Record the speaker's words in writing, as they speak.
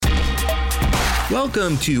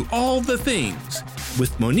Welcome to All the Things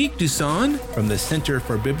with Monique Duson from the Center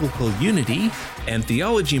for Biblical Unity and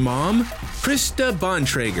Theology Mom, Krista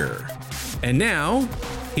Bontrager. And now,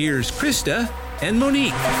 here's Krista and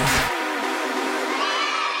Monique.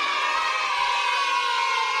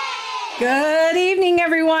 Good evening,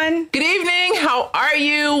 everyone. Good evening. How are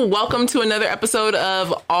you? Welcome to another episode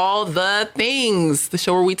of All the Things, the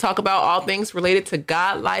show where we talk about all things related to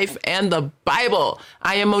God, life, and the Bible.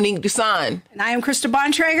 I am Monique Duson. And I am Krista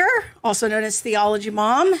Bontrager, also known as Theology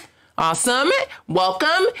Mom. Awesome.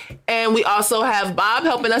 Welcome. And we also have Bob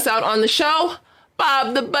helping us out on the show.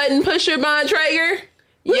 Bob, the button pusher Bontrager.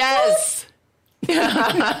 Yes.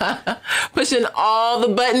 Pushing all the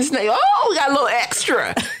buttons. Oh, we got a little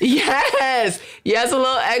extra. Yes, a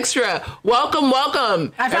little extra. Welcome.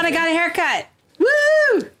 I finally got a haircut. Woo!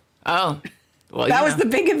 Oh, well, that was the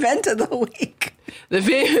big event of the week. The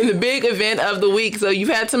big event of the week. So you've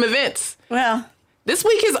had some events. Well, this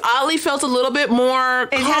week has oddly felt a little bit more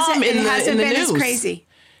calm in the news. It hasn't been as crazy.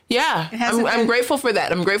 Yeah, I'm grateful for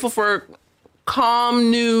that. I'm grateful for calm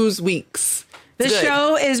news weeks. This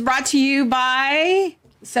show is brought to you by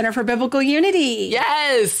Center for Biblical Unity.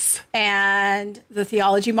 Yes. And the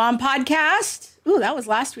Theology Mom podcast. Ooh, that was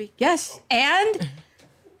last week. Yes. And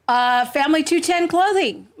Family 210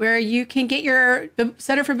 Clothing, where you can get your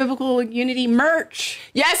Center for Biblical Unity merch.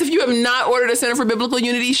 Yes, if you have not ordered a Center for Biblical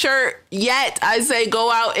Unity shirt yet, I say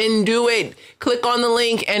go out and do it. Click on the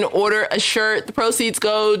link and order a shirt. The proceeds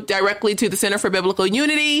go directly to the Center for Biblical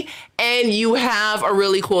Unity, and you have a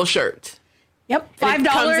really cool shirt. Yep, $5. It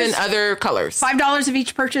comes in other colors. $5 of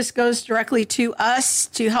each purchase goes directly to us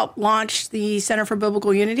to help launch the Center for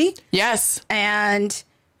Biblical Unity. Yes. And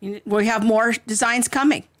we have more designs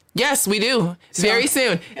coming. Yes, we do. Very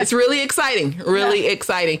soon. It's really exciting.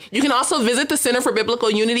 Exciting. You can also visit the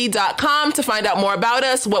centerforbiblicalunity.com to find out more about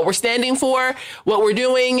us, what we're standing for, what we're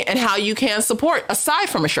doing, and how you can support aside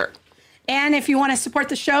from a shirt. And if you want to support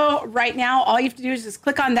the show right now, all you have to do is just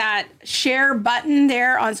click on that share button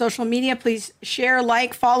there on social media. Please share,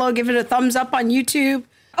 like, follow, give it a thumbs up on YouTube.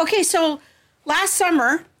 Okay, so last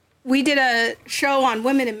summer, we did a show on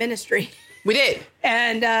women in ministry. We did.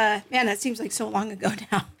 And man, that seems like so long ago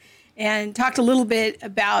now. And talked a little bit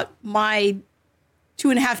about my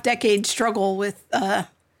 2.5 decade struggle with the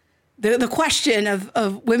question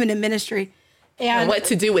of women in ministry. And what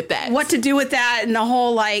to do with that. What to do with that and the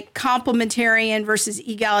whole like complementarian versus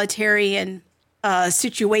egalitarian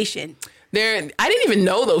situation. I didn't even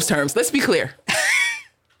know those terms. Let's be clear.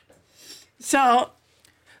 So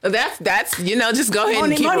that's just go ahead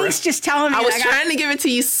and keep Monique's just telling me. I was trying to give it to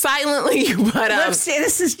you silently, but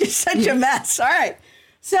this is just such a mess. All right.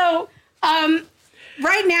 So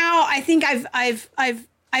right now I think I've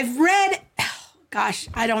read,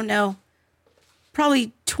 I don't know,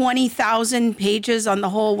 probably 20,000 pages on the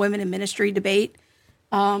whole women in ministry debate.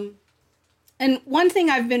 And one thing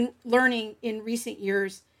I've been learning in recent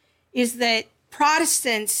years is that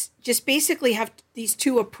Protestants just basically have these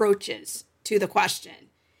two approaches to the question.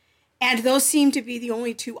 And those seem to be the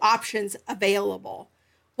only two options available.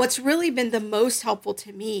 What's really been the most helpful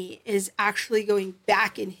to me is actually going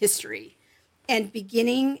back in history and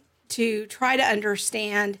beginning to try to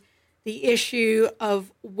understand the issue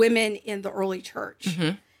of women in the early church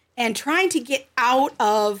and trying to get out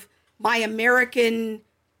of my American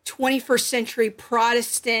 21st century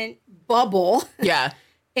Protestant bubble. Yeah.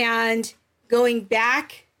 And going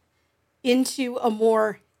back into a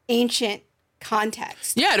more ancient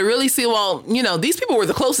context. Yeah, to really see, these people were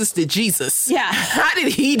the closest to Jesus. Yeah. How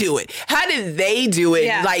did he do it? How did they do it?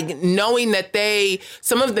 Yeah. Like knowing that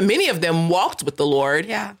many of them walked with the Lord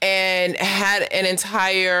and had an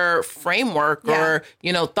entire framework or,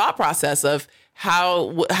 thought process of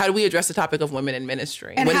how do we address the topic of women in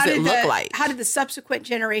ministry? And what does it look like? How did the subsequent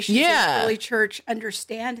generations of the early church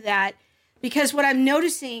understand that? Because what I'm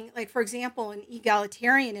noticing, like, for example, in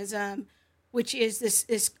egalitarianism, which is this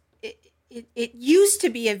it used to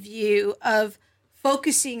be a view of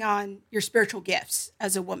focusing on your spiritual gifts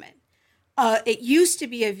as a woman. It used to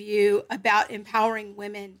be a view about empowering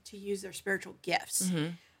women to use their spiritual gifts.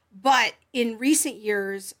 Mm-hmm. But in recent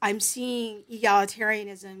years, I'm seeing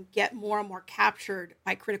egalitarianism get more and more captured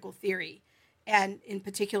by critical theory, and in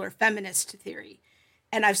particular, feminist theory.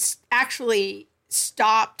 And I've actually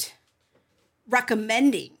stopped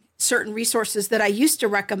recommending certain resources that I used to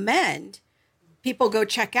recommend people go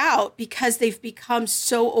check out because they've become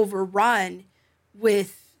so overrun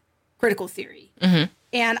with critical theory. Mm-hmm.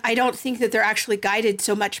 And I don't think that they're actually guided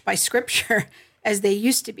so much by scripture as they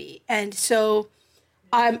used to be. And so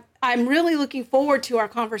I'm really looking forward to our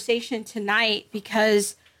conversation tonight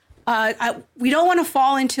because we don't want to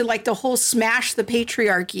fall into like the whole smash the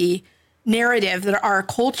patriarchy narrative that our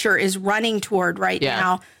culture is running toward right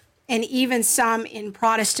now. And even some in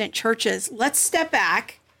Protestant churches. Let's step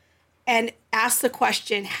back and ask the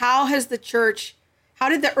question, how did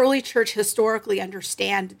the early church historically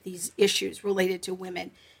understand these issues related to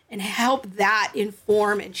women, and help that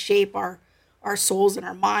inform and shape our souls and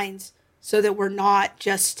our minds so that we're not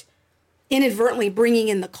just inadvertently bringing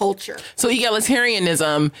in the culture. So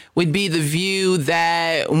egalitarianism would be the view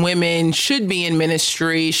that women should be in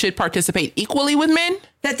ministry, should participate equally with men?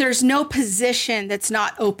 That there's no position that's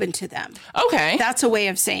not open to them. Okay. That's a way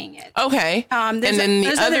of saying it. Okay.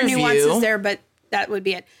 There's other nuances there, but that would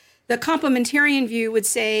be it. The complementarian view would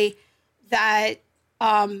say that...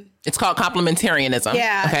 it's called complementarianism.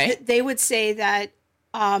 Yeah. Okay. They would say that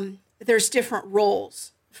there's different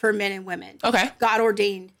roles for men and women. Okay. God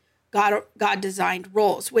ordained, God designed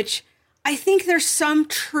roles, which I think there's some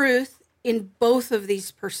truth in both of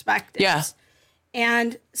these perspectives. Yeah.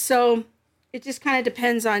 And so it just kind of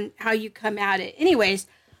depends on how you come at it. Anyways,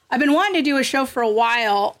 I've been wanting to do a show for a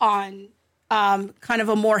while on kind of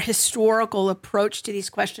a more historical approach to these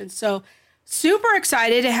questions. So super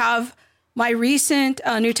excited to have my recent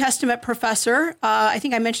New Testament professor. I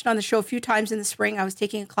think I mentioned on the show a few times in the spring, I was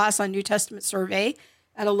taking a class on New Testament survey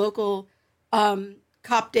at a local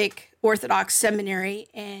Coptic Orthodox seminary.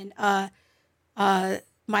 And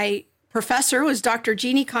my professor was Dr.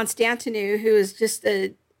 Jeannie Constantinou, who is just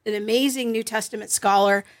an amazing New Testament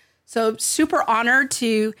scholar. So super honored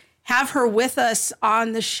to have her with us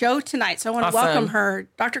on the show tonight. So I want to welcome her.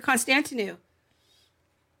 Dr. Constantinou.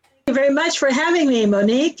 Thank you very much for having me,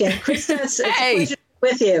 Monique and Krista. It's a pleasure to be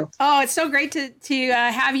with you. Oh, it's so great to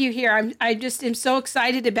have you here. I just am so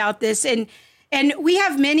excited about this. And we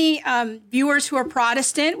have many viewers who are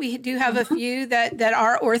Protestant. We do have a few that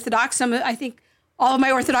are Orthodox. I think all of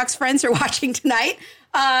my Orthodox friends are watching tonight.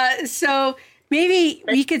 So maybe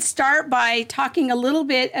we could start by talking a little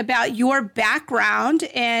bit about your background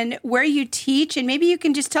and where you teach. And maybe you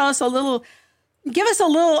can just tell us give us a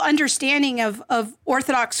little understanding of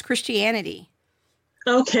Orthodox Christianity.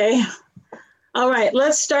 Okay. All right.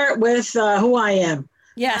 Let's start with who I am.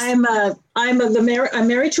 Yes. I'm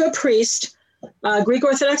married to a priest, a Greek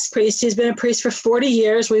Orthodox priest. He's been a priest for 40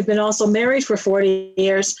 years. We've been also married for 40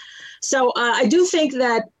 years. So I do think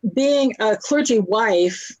that being a clergy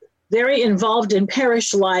wife, very involved in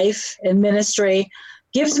parish life and ministry,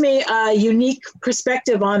 gives me a unique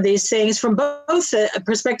perspective on these things from both a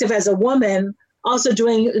perspective as a woman, also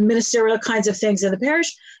doing ministerial kinds of things in the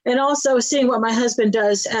parish, and also seeing what my husband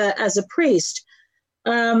does as a priest.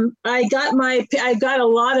 I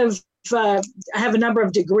have a number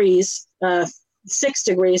of degrees, 6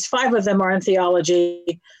 degrees, 5 of them are in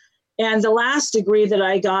theology. And the last degree that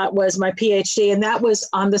I got was my PhD, and that was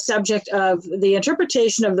on the subject of the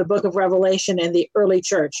interpretation of the book of Revelation in the early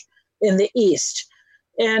church in the East.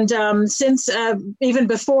 And since even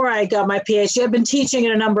before I got my PhD, I've been teaching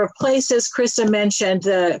in a number of places. Krista mentioned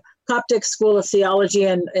the Coptic School of Theology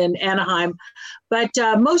in Anaheim. But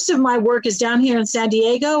most of my work is down here in San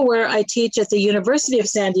Diego, where I teach at the University of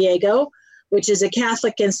San Diego, which is a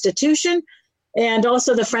Catholic institution, and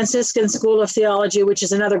also the Franciscan School of Theology, which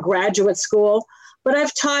is another graduate school. But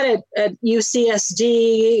I've taught at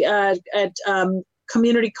UCSD, at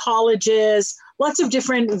community colleges, lots of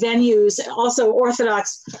different venues, also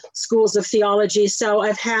Orthodox schools of theology. So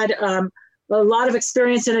I've had a lot of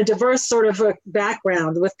experience in a diverse sort of a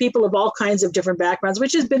background with people of all kinds of different backgrounds,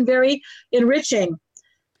 which has been very enriching.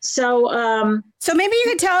 So maybe you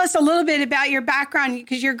could tell us a little bit about your background,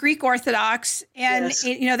 because you're Greek Orthodox, and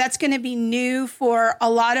yes. That's going to be new for a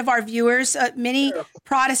lot of our viewers. Many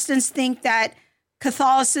Protestants think that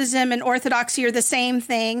Catholicism and Orthodoxy are the same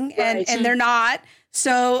thing, right. and they're not.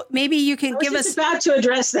 So maybe you can give us about to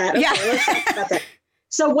address that. Okay, yeah. Let's talk about that.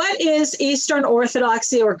 So what is Eastern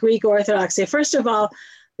Orthodoxy or Greek Orthodoxy? First of all,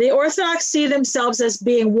 the Orthodox see themselves as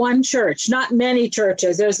being one church, not many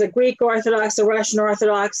churches. There's the Greek Orthodox, the Russian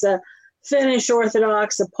Orthodox, the Finnish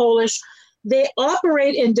Orthodox, the Polish. They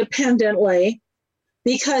operate independently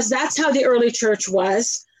because that's how the early church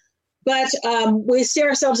was. But we see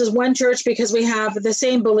ourselves as one church because we have the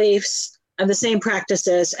same beliefs and the same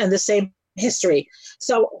practices and the same history.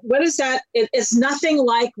 So what is that? It's nothing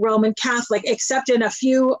like Roman Catholic, except in a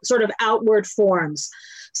few sort of outward forms.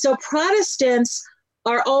 So Protestants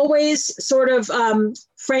are always sort of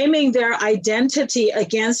framing their identity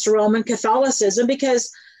against Roman Catholicism because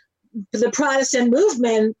the Protestant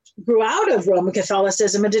movement grew out of Roman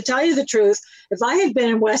Catholicism. And to tell you the truth, if I had been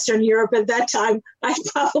in Western Europe at that time, I'd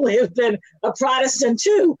probably have been a Protestant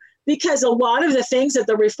too, because a lot of the things that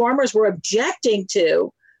the reformers were objecting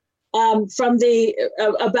to from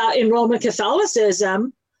about in Roman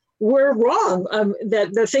Catholicism were wrong.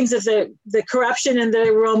 That the things that the corruption in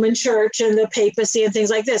the Roman Church and the papacy and things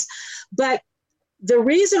like this. But the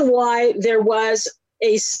reason why there was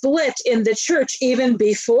a split in the church even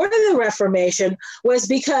before the Reformation was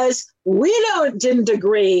because we didn't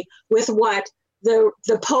agree with what the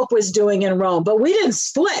Pope was doing in Rome, but we didn't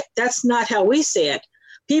split. That's not how we see it.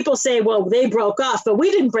 People say, well, they broke off, but we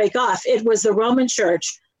didn't break off. It was the Roman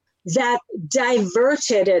Church that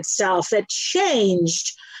diverted itself, that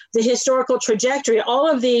changed the historical trajectory. All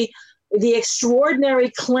of the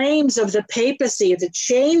extraordinary claims of the papacy, the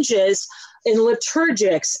changes in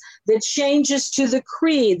liturgics, the changes to the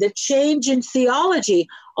creed, the change in theology,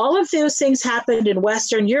 all of those things happened in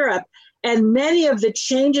Western Europe. And many of the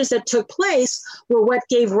changes that took place were what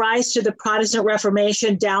gave rise to the Protestant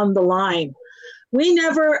Reformation down the line. We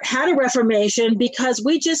never had a Reformation because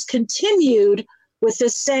we just continued with the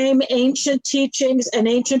same ancient teachings and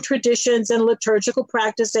ancient traditions and liturgical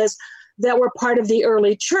practices that were part of the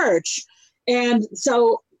early church. And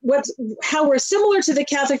so how we're similar to the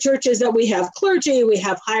Catholic Church is that we have clergy, we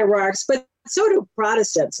have hierarchs, but so do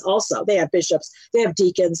Protestants also. They have bishops, they have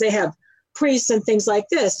deacons, they have priests and things like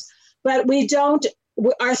this. But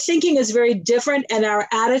our thinking is very different, and our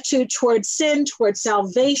attitude towards sin, towards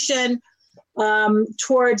salvation,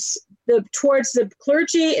 towards the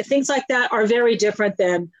clergy, things like that are very different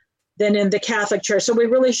than in the Catholic Church. So we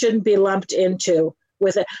really shouldn't be lumped into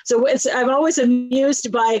with it. So I'm always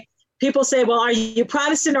amused by people say, well, are you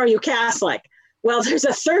Protestant or are you Catholic? Well, there's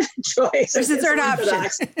a third choice. There's a third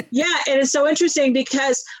option. Yeah, and it's so interesting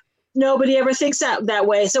because nobody ever thinks that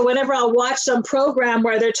way. So whenever I'll watch some program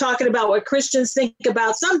where they're talking about what Christians think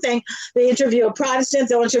about something, they interview a Protestant,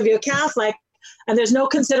 they'll interview a Catholic, and there's no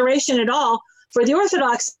consideration at all for the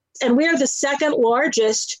Orthodox. And we are the second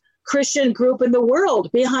largest Christian group in the world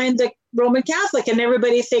behind the Roman Catholic. And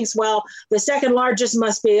everybody thinks, well, the second largest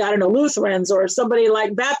must be, I don't know, Lutherans or somebody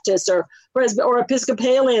like Baptists or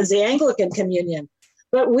Episcopalians, the Anglican Communion.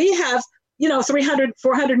 But we have, 300,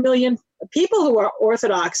 400 million people who are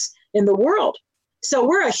Orthodox in the world. So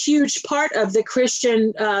we're a huge part of the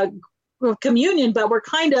Christian communion, but we're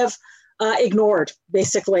kind of ignored,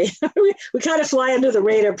 basically. we kind of fly under the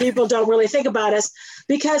radar. People don't really think about us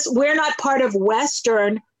because we're not part of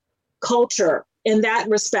Western culture in that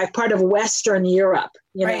respect, part of Western Europe,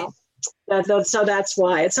 right. know. So that's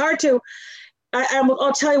why it's hard to,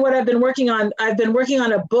 I'll tell you what I've been working on. I've been working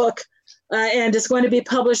on a book and it's going to be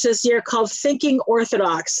published this year called Thinking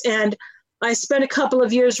Orthodox. And I spent a couple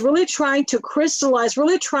of years really trying to crystallize,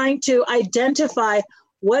 really trying to identify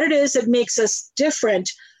what it is that makes us different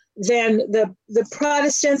than the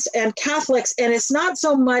Protestants and Catholics. And it's not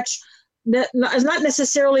so much, it's not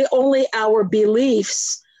necessarily only our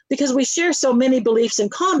beliefs, because we share so many beliefs in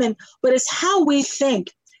common, but it's how we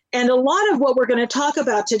think. And a lot of what we're going to talk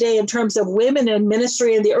about today in terms of women in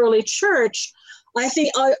ministry in the early church, I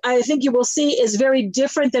think you will see is very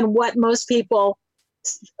different than what most people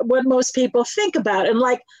think about. And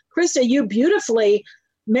like Krista, you beautifully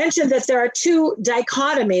mentioned that there are two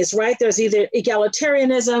dichotomies, right? There's either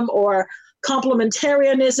egalitarianism or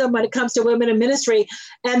complementarianism when it comes to women in ministry.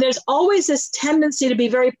 And there's always this tendency to be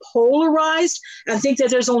very polarized and think that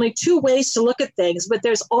there's only two ways to look at things, but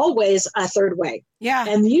there's always a third way. Yeah.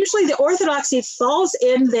 And usually the orthodoxy falls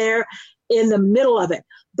in there in the middle of it.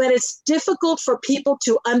 But it's difficult for people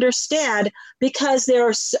to understand because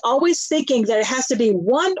they're always thinking that it has to be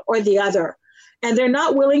one or the other. And they're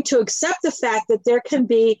not willing to accept the fact that there can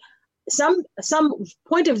be some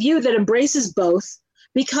point of view that embraces both,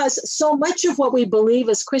 because so much of what we believe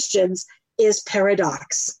as Christians is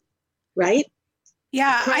paradox, right?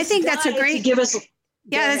 Yeah, I think that's a great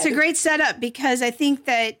that's a great setup, because I think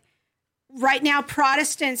that right now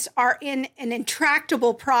Protestants are in an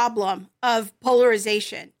intractable problem of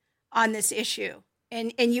polarization on this issue.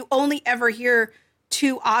 And you only ever hear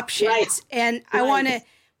two options. Right. And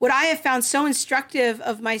what I have found so instructive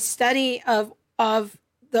of my study of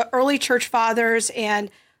the early church fathers and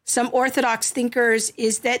some Orthodox thinkers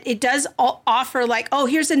is that it does offer like, oh,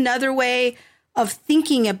 here's another way of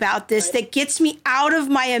thinking about this that gets me out of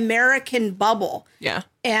my American bubble. Yeah.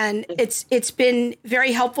 And it's been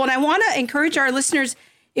very helpful. And I want to encourage our listeners,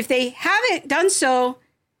 if they haven't done so,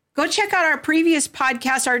 go check out our previous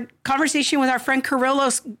podcast, our conversation with our friend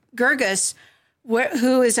Kyrillos Gergis,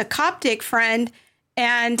 who is a Coptic friend,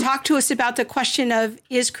 and talk to us about the question of,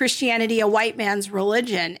 is Christianity a white man's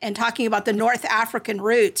religion? And talking about the North African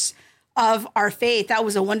roots of our faith. That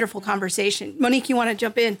was a wonderful conversation. Monique, you want to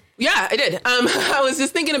jump in? Yeah, I did. I was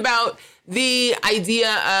just thinking about the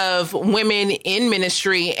idea of women in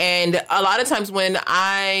ministry. And a lot of times when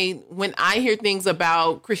I hear things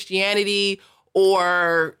about Christianity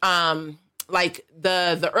or like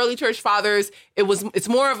the early church fathers, it's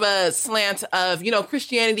more of a slant of,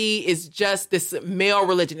 Christianity is just this male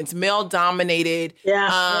religion. It's male dominated.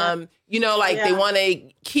 Yeah. They want to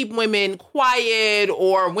keep women quiet,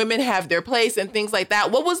 or women have their place and things like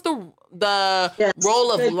that. What was the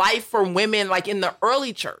role of life for women like in the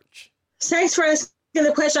early church? Thanks for asking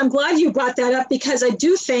the question. I'm glad you brought that up, because I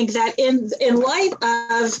do think that in light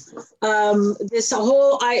of this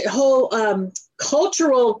whole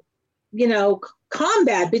cultural,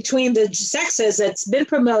 combat between the sexes that's been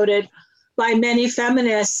promoted by many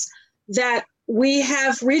feminists, that we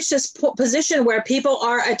have reached this position where people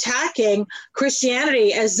are attacking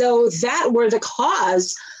Christianity as though that were the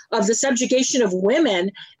cause of the subjugation of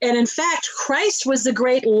women. And in fact, Christ was the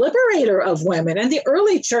great liberator of women. And the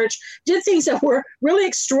early church did things that were really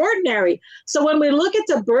extraordinary. So when we look at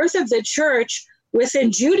the birth of the church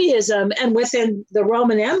within Judaism and within the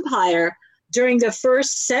Roman Empire during the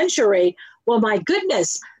first century, well, my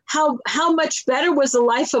goodness, how much better was the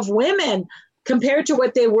life of women compared to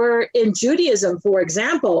what they were in Judaism, for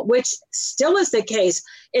example, which still is the case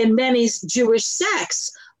in many Jewish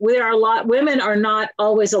sects. Where women are not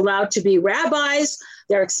always allowed to be rabbis.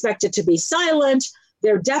 They're expected to be silent.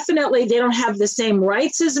 They don't have the same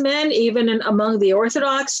rights as men, even among the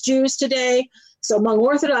Orthodox Jews today. So among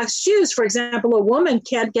Orthodox Jews, for example, a woman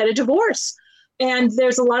can't get a divorce. And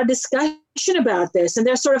there's a lot of discussion about this. And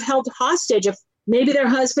they're sort of held hostage if maybe their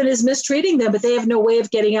husband is mistreating them, but they have no way of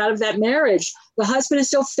getting out of that marriage. The husband is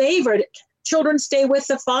still favored. Children stay with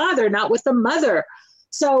the father, not with the mother.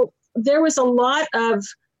 So there was a lot of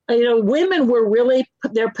women were really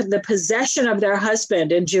the possession of their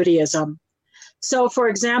husband in Judaism. So, for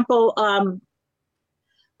example,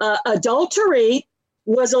 adultery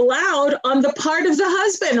was allowed on the part of the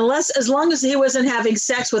husband, as long as he wasn't having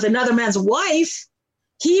sex with another man's wife,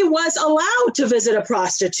 he was allowed to visit a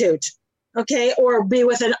prostitute, okay, or be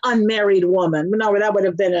with an unmarried woman. No, that would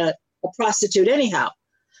have been a prostitute anyhow.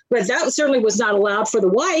 But that certainly was not allowed for the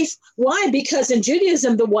wife. Why? Because in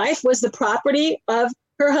Judaism, the wife was the property of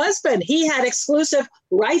her husband. He had exclusive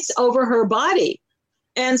rights over her body.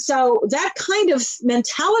 And so that kind of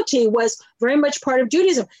mentality was very much part of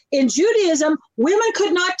Judaism. In Judaism, women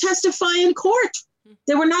could not testify in court.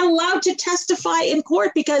 They were not allowed to testify in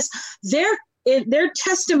court because their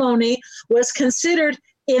testimony was considered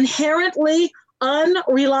inherently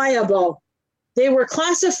unreliable. They were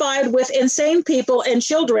classified with insane people and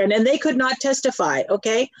children, and they could not testify,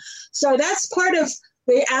 okay? So that's part of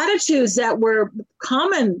the attitudes that were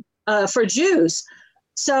common for Jews.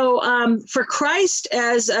 So for Christ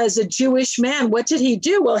as a Jewish man, what did he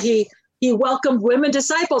do? Well, he welcomed women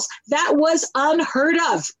disciples. That was unheard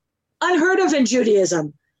of in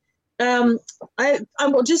Judaism. I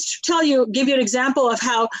will just give you an example of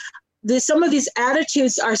how some of these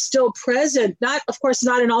attitudes are still present. Of course,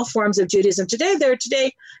 not in all forms of Judaism today.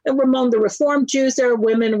 Among the Reformed Jews, there are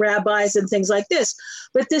women rabbis and things like this.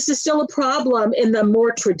 But this is still a problem in the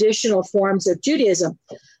more traditional forms of Judaism.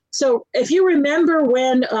 So if you remember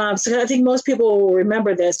so I think most people will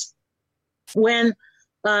remember this, when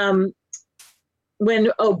Obama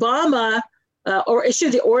or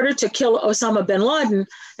issued the order to kill Osama bin Laden,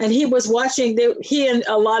 and he was watching, he and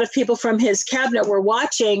a lot of people from his cabinet were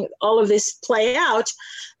watching all of this play out,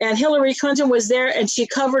 and Hillary Clinton was there, and she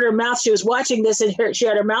covered her mouth. She was watching this, and she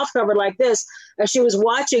had her mouth covered like this as she was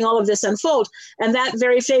watching all of this unfold. And that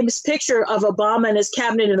very famous picture of Obama and his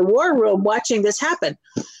cabinet in the war room watching this happen,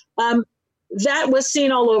 that was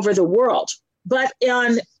seen all over the world. But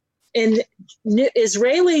in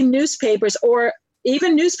Israeli newspapers, or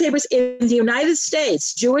even newspapers in the United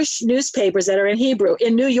States, Jewish newspapers that are in Hebrew,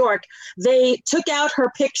 in New York, they took out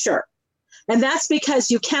her picture. And that's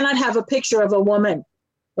because you cannot have a picture of a woman,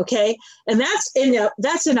 okay? And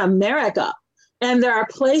that's in America. And there are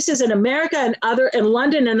places in America and in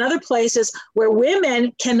London and other places where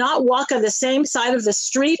women cannot walk on the same side of the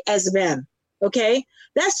street as men, okay?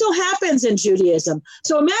 That still happens in Judaism.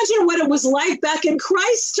 So imagine what it was like back in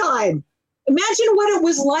Christ's time. Imagine what it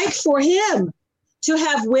was like for him to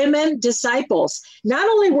have women disciples. Not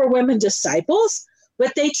only were women disciples,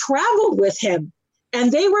 but they traveled with him,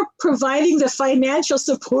 and they were providing the financial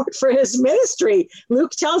support for his ministry.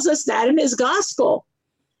 Luke tells us that in his gospel.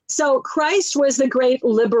 So Christ was the great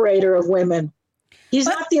liberator of women. He's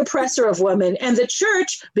not the oppressor of women. And the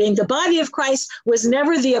church, being the body of Christ, was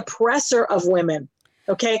never the oppressor of women.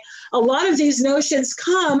 Okay? A lot of these notions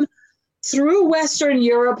come through Western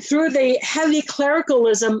Europe, through the heavy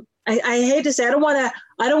clericalism I hate to say, I don't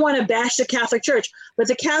want to bash the Catholic Church, but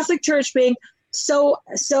the Catholic Church being so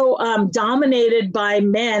dominated by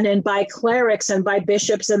men and by clerics and by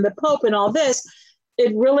bishops and the Pope and all this,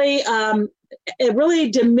 it really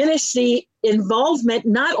diminished the involvement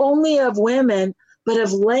not only of women but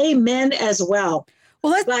of lay men as well.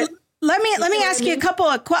 Well, let me ask you a couple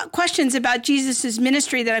of questions about Jesus's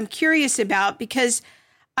ministry that I'm curious about, because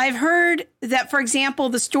I've heard that, for example,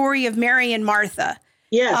 the story of Mary and Martha.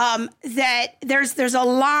 Yes. That there's a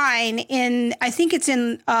line in, I think it's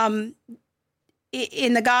in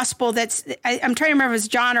the gospel that's, I'm trying to remember if it's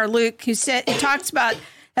John or Luke, who said, it talks about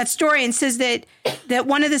that story and says that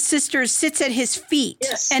one of the sisters sits at his feet,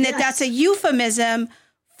 and that's a euphemism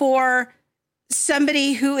for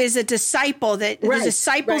somebody who is a disciple, that the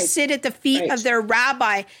disciples sit at the feet of their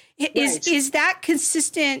rabbi. Is that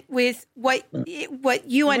consistent with what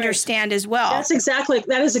you understand as well?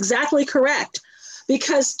 That is exactly correct.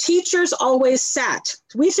 Because teachers always sat.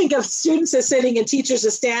 We think of students as sitting and teachers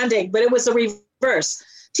as standing, but it was the reverse.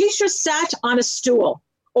 Teachers sat on a stool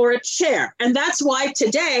or a chair. And that's why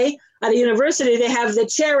today at a university, they have the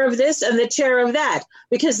chair of this and the chair of that,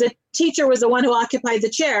 because the teacher was the one who occupied the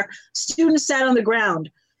chair. Students sat on the ground.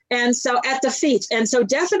 And so at the feet. And so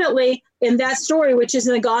definitely in that story, which is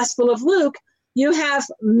in the Gospel of Luke, you have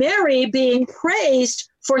Mary being praised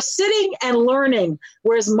for sitting and learning,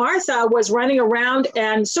 whereas Martha was running around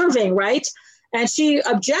and serving, right? And she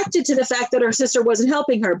objected to the fact that her sister wasn't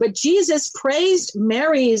helping her. But Jesus praised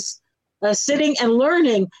Mary's sitting and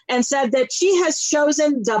learning and said that she has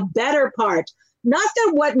chosen the better part. Not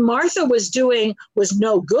that what Martha was doing was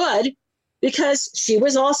no good, because she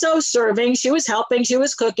was also serving, she was helping, she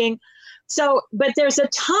was cooking. So, but there's a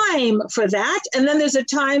time for that, and then there's a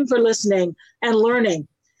time for listening and learning.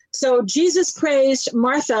 So Jesus praised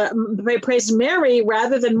Mary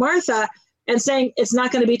rather than Martha, and saying it's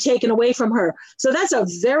not going to be taken away from her. So that's a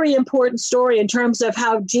very important story in terms of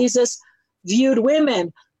how Jesus viewed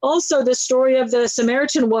women. Also, the story of the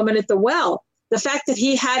Samaritan woman at the well, the fact that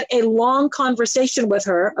he had a long conversation with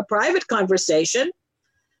her, a private conversation.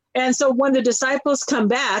 And so when the disciples come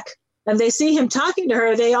back and they see him talking to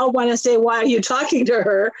her, they all want to say, why are you talking to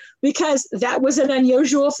her? Because that was an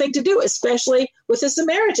unusual thing to do, especially with a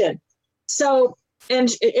Samaritan. So, and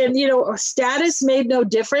status made no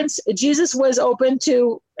difference. Jesus was open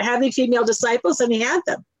to having female disciples, and he had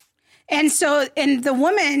them. And so, and the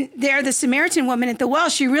woman there, the Samaritan woman at the well,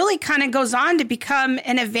 she really kind of goes on to become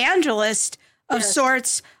an evangelist of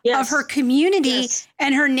sorts of her community.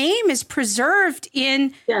 And her name is preserved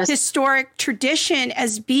in historic tradition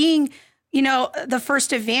as being, the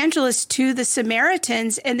first evangelist to the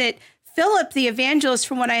Samaritans. And that Philip, the evangelist,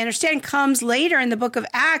 from what I understand, comes later in the book of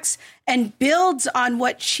Acts and builds on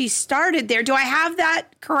what she started there. Do I have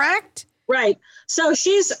that correct? Right. So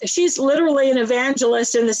she's literally an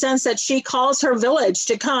evangelist in the sense that she calls her village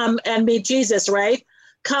to come and meet Jesus, right?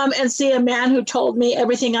 Come and see a man who told me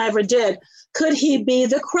everything I ever did. Could he be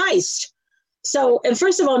the Christ? So, and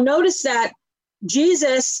first of all, notice that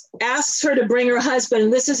Jesus asks her to bring her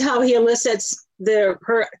husband. This is how he elicits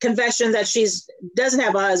her confession that she doesn't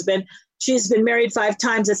have a husband. She's been married 5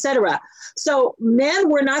 times, etc. So men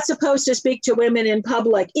were not supposed to speak to women in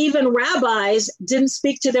public. Even rabbis didn't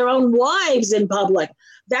speak to their own wives in public.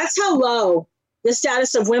 That's how low the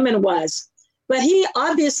status of women was. But he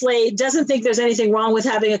obviously doesn't think there's anything wrong with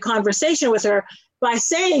having a conversation with her. By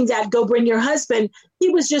saying that, go bring your husband, he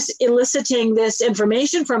was just eliciting this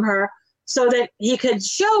information from her so that he could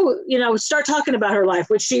start talking about her life,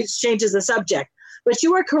 which she changes the subject. But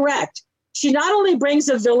you are correct. She not only brings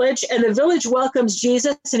a village, and the village welcomes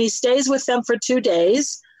Jesus, and he stays with them for 2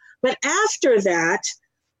 days, but after that,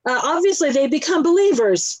 obviously they become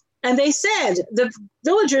believers. And they said, the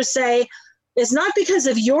villagers say, it's not because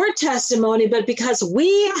of your testimony, but because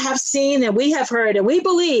we have seen and we have heard and we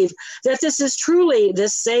believe that this is truly the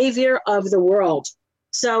Savior of the world.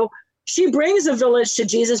 So she brings a village to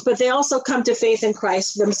Jesus, but they also come to faith in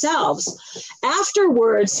Christ themselves.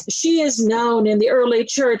 Afterwards, she is known in the early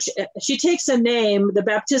church. She takes a name, the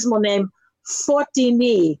baptismal name,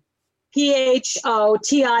 Photini,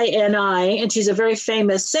 Photini, and she's a very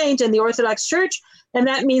famous saint in the Orthodox Church, and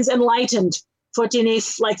that means enlightened. Photini,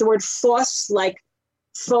 like the word phos, like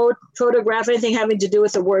photograph, anything having to do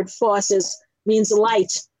with the word phos means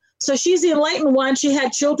light. So she's the enlightened one. She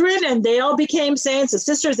had children, and they all became saints. The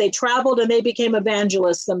sisters, they traveled, and they became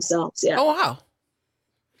evangelists themselves. Yeah. Oh, wow.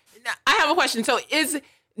 Now, I have a question. So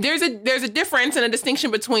there's a difference and a distinction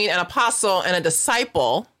between an apostle and a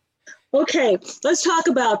disciple. Okay, let's talk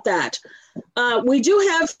about that. We do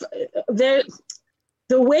have the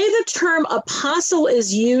way the term apostle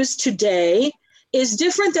is used today is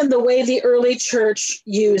different than the way the early church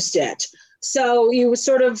used it. So you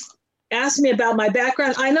sort of asked me about my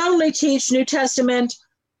background. I not only teach New Testament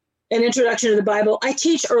and Introduction to the Bible, I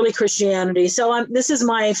teach early Christianity. So this is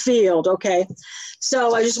my field, okay?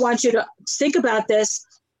 So I just want you to think about this.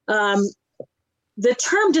 The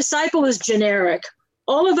term disciple is generic.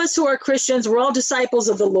 All of us who are Christians, we're all disciples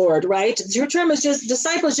of the Lord, right? Your term is just,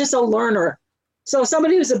 disciple is just a learner. So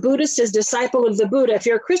somebody who's a Buddhist is disciple of the Buddha. If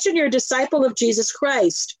you're a Christian, you're a disciple of Jesus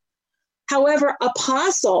Christ. However,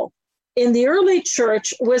 apostle in the early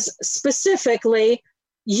church was specifically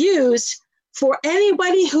used for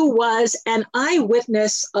anybody who was an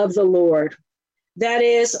eyewitness of the Lord. That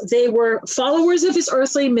is, they were followers of his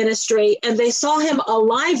earthly ministry, and they saw him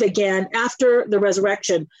alive again after the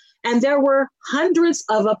resurrection. And there were hundreds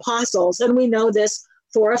of apostles, and we know this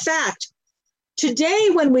for a fact. Today,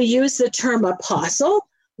 when we use the term apostle,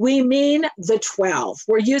 we mean the 12.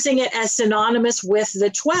 We're using it as synonymous with the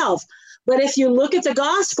 12. But if you look at the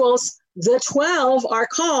Gospels, the 12 are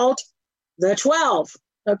called the 12.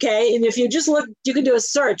 Okay, and if you just look, you can do a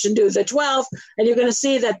search and do the 12, and you're going to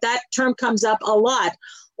see that that term comes up a lot.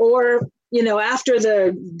 Or, you know, after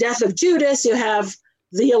the death of Judas, you have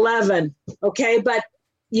the 11. Okay, but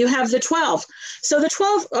you have the 12. So the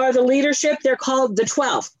 12 are the leadership. They're called the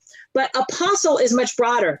 12. But apostle is much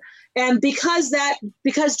broader. And because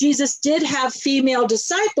Jesus did have female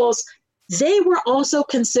disciples, they were also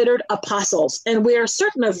considered apostles. And we are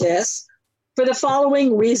certain of this for the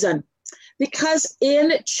following reason. Because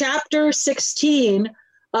in chapter 16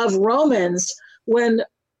 of Romans, when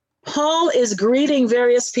Paul is greeting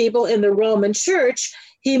various people in the Roman church,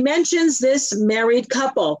 he mentions this married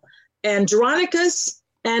couple, Andronicus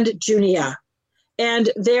and Junia. And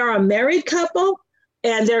they are a married couple,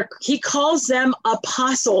 and he calls them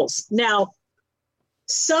apostles. Now,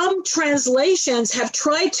 some translations have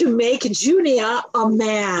tried to make Junia a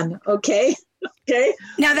man, okay? Okay.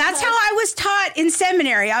 Now that's how I was taught in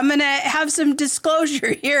seminary. I'm going to have some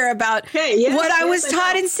disclosure here about what I was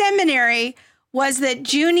taught in seminary was that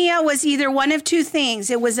Junia was either one of two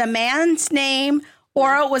things. It was a man's name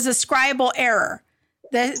or it was a scribal error.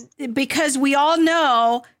 Because we all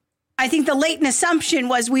know, I think the latent assumption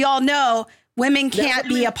was we all know women can't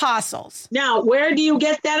be apostles. Now, where do you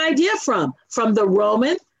get that idea from? From the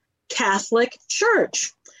Roman Catholic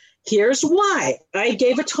Church. Here's why. I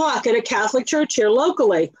gave a talk at a Catholic church here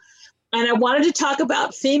locally, and I wanted to talk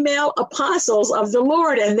about female apostles of the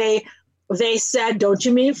Lord. And they said, don't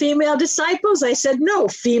you mean female disciples? I said, no,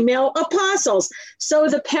 female apostles. So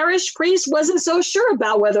the parish priest wasn't so sure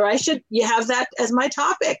about whether you have that as my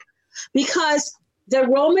topic, because the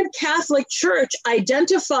Roman Catholic Church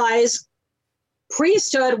identifies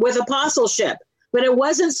priesthood with apostleship, but it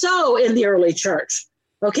wasn't so in the early church.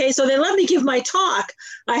 Okay, so they let me give my talk.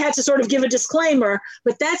 I had to sort of give a disclaimer,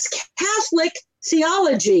 but that's Catholic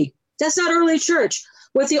theology. That's not early church.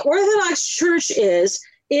 What the Orthodox Church is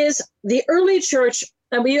the early church.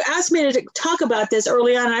 And you asked me to talk about this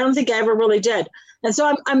early on. I don't think I ever really did. And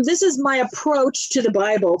so this is my approach to the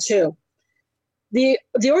Bible too. The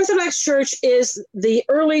Orthodox Church is the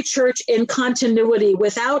early church in continuity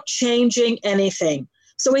without changing anything.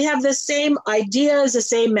 So we have the same ideas, the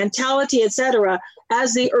same mentality, etc.,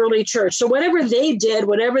 as the early church. So whatever they did,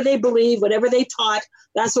 whatever they believed, whatever they taught,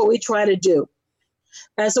 that's what we try to do.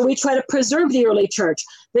 And so we try to preserve the early church.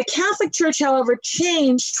 The Catholic Church, however,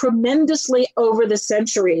 changed tremendously over the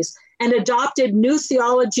centuries and adopted new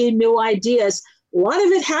theology, new ideas. A lot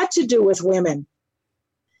of it had to do with women.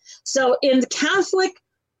 So in the Catholic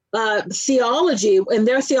theology, in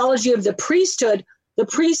their theology of the priesthood, the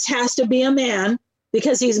priest has to be a man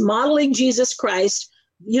because he's modeling Jesus Christ.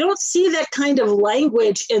 You don't see that kind of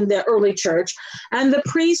language in the early church. And the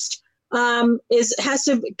priest has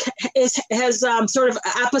sort of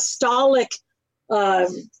apostolic,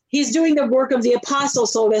 he's doing the work of the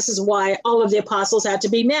apostles. So this is why all of the apostles had to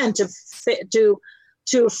be men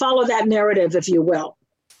to follow that narrative, if you will.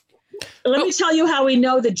 Let me tell you how we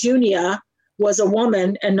know that Junia was a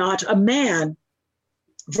woman and not a man.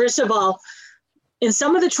 First of all, in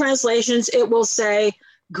some of the translations, it will say,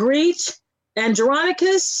 greet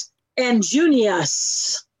Andronicus and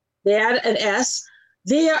Junius. They add an S.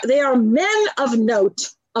 They are men of note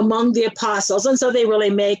among the apostles. And so they really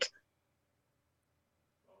make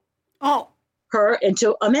her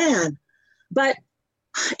into a man. But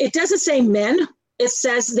it doesn't say men. It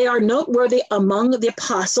says they are noteworthy among the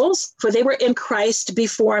apostles, for they were in Christ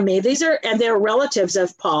before me. They're relatives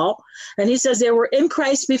of Paul. And he says they were in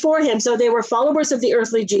Christ before him. So they were followers of the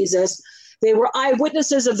earthly Jesus. They were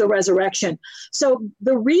eyewitnesses of the resurrection. So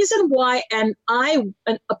the reason why an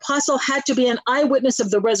apostle had to be an eyewitness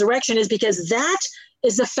of the resurrection is because that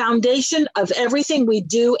is the foundation of everything we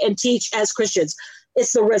do and teach as Christians.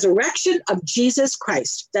 It's the resurrection of Jesus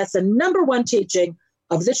Christ. That's the number one teaching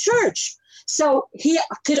of the church. So he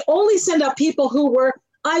could only send out people who were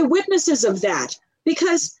eyewitnesses of that,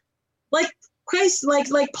 because like Christ,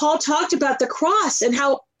 like Paul talked about the cross and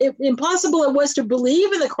how impossible it was to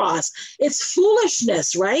believe in the cross. It's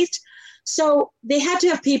foolishness, right? So they had to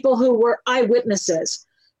have people who were eyewitnesses.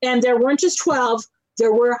 And there weren't just 12,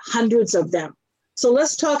 there were hundreds of them. So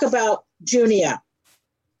let's talk about Junia.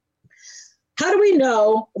 How do we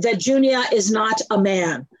know that Junia is not a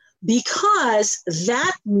man? Because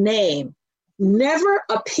that name never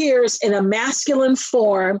appears in a masculine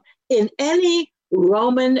form in any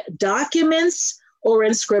Roman documents or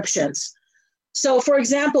inscriptions. So, for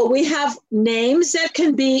example, we have names that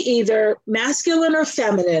can be either masculine or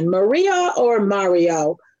feminine, Maria or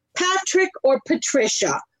Mario, Patrick or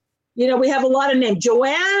Patricia. You know, we have a lot of names,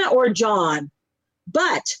 Joanne or John.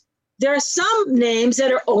 But there are some names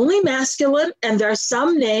that are only masculine, and there are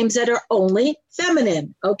some names that are only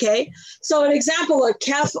feminine, okay? So an example of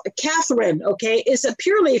Catherine, okay, is a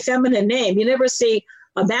purely feminine name. You never see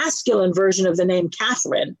a masculine version of the name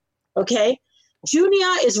Catherine, okay?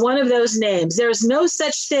 Junia is one of those names. There's no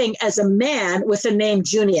such thing as a man with the name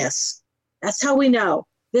Junius. That's how we know.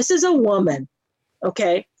 This is a woman,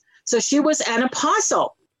 okay? So she was an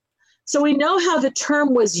apostle. So we know how the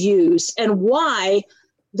term was used and why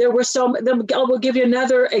there were we'll give you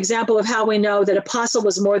another example of how we know that apostle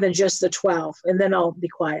was more than just the 12, and then I'll be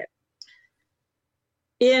quiet.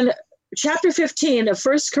 In chapter 15 of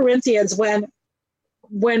 1 Corinthians,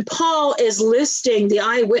 when Paul is listing the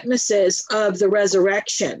eyewitnesses of the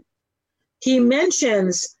resurrection, he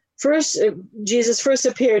mentions Jesus first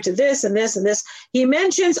appeared to this and this and this. He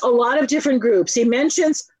mentions a lot of different groups. He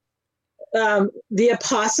mentions the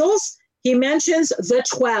apostles. He mentions the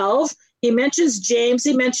 12. He mentions James,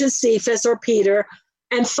 he mentions Cephas or Peter,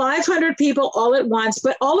 and 500 people all at once,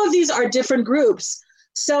 but all of these are different groups.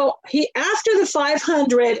 So after the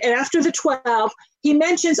 500 and after the 12, he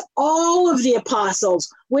mentions all of the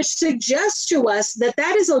apostles, which suggests to us that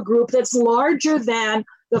that is a group that's larger than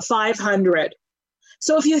the 500.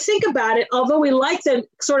 So if you think about it, although we like the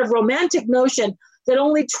sort of romantic notion that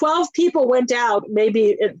only 12 people went out,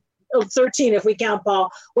 maybe 13 if we count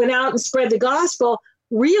Paul, went out and spread the gospel,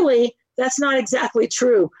 really, that's not exactly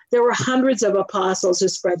true. There were hundreds of apostles who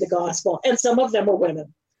spread the gospel, and some of them were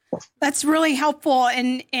women. That's really helpful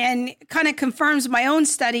and kind of confirms my own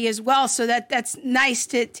study as well. So that's nice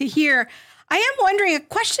to hear. I am wondering, a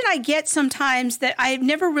question I get sometimes that I've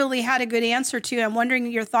never really had a good answer to, I'm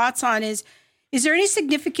wondering your thoughts on is there any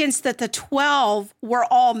significance that the 12 were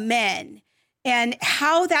all men, and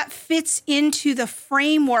how that fits into the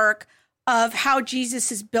framework of how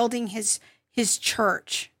Jesus is building his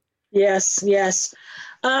church? Yes.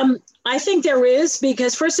 I think there is,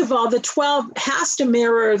 because first of all, the 12 has to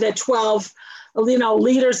mirror the 12,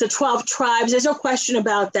 leaders, the 12 tribes. There's no question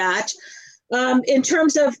about that. In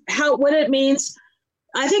terms of what it means,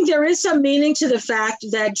 I think there is some meaning to the fact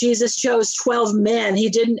that Jesus chose 12 men. He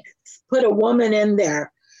didn't put a woman in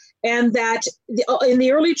there. And that in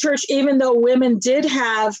the early church, even though women did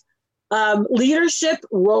have leadership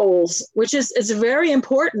roles, which is very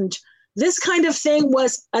important, this kind of thing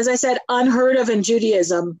was, as I said, unheard of in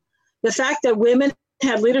Judaism. The fact that women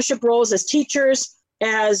had leadership roles as teachers,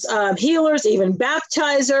 as healers, even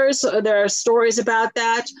baptizers, there are stories about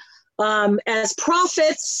that, as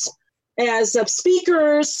prophets, as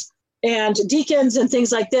speakers and deacons and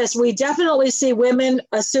things like this. We definitely see women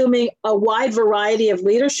assuming a wide variety of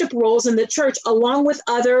leadership roles in the church, along with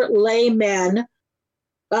other laymen.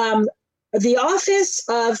 The office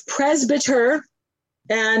of presbyter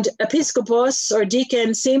and episcopos or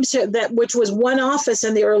deacon which was one office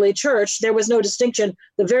in the early church. There was no distinction at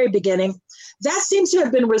the very beginning. That seems to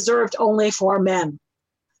have been reserved only for men.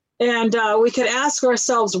 And we could ask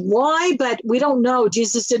ourselves why, but we don't know.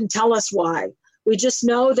 Jesus didn't tell us why. We just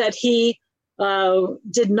know that he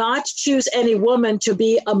did not choose any woman to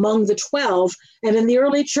be among the 12. And in the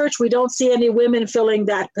early church, we don't see any women filling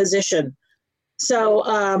that position. So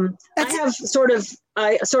I have sort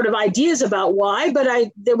of ideas about why,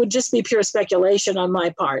 but there would just be pure speculation on my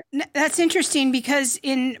part. That's interesting, because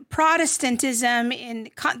in Protestantism, in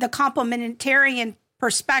the complementarian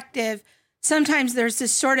perspective, sometimes there's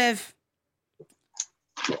this sort of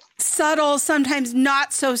subtle, sometimes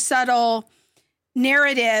not so subtle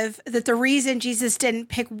narrative that the reason Jesus didn't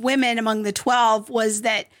pick women among the 12 was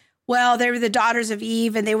well, they were the daughters of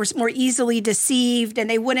Eve and they were more easily deceived and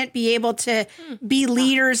they wouldn't be able to be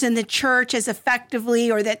leaders in the church as effectively,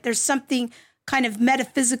 or that there's something kind of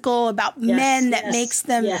metaphysical about men that makes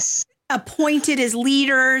them appointed as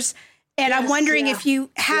leaders. And I'm wondering if you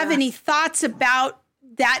have any thoughts about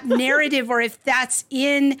that narrative, or if that's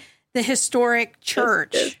in the historic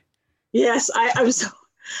church. Yes,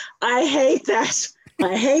 I hate that.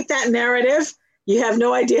 I hate that narrative. You have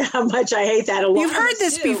no idea how much I hate that. You've heard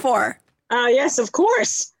this before. Yes, of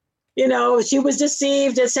course. You know, she was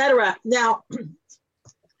deceived, etc. Now,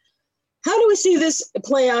 how do we see this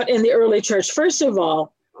play out in the early church? First of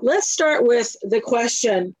all, let's start with the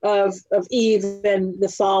question of Eve and the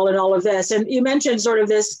fall and all of this. And you mentioned sort of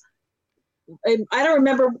this. I don't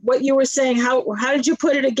remember what you were saying. How did you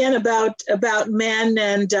put it again about men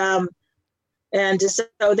and so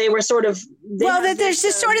they were sort of... that there's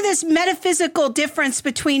just sort of this metaphysical difference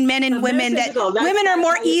between men and women, that women are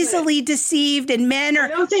more easily deceived and men are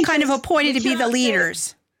kind of appointed to be the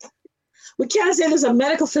leaders. We can't say there's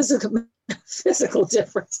a physical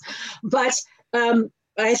difference. But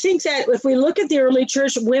I think that if we look at the early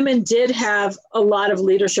church, women did have a lot of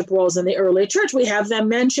leadership roles in the early church. We have them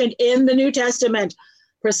mentioned in the New Testament.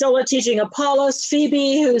 Priscilla teaching Apollos,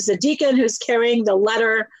 Phoebe, who's the deacon who's carrying the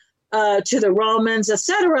letter to the Romans,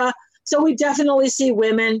 etc. So we definitely see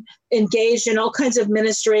women engaged in all kinds of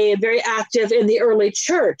ministry and very active in the early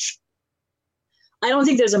church. I don't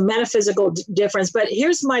think there's a metaphysical difference, but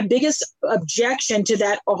here's my biggest objection to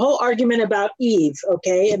that whole argument about Eve,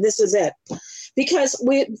 okay? And this is it. Because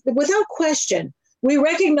without question, we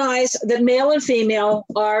recognize that male and female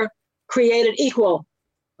are created equal,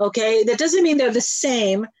 okay? That doesn't mean they're the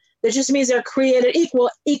same. That just means they're created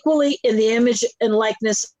equally in the image and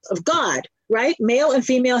likeness of God, right? Male and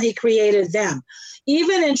female, he created them.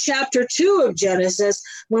 Even in chapter 2 of Genesis,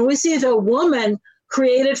 when we see the woman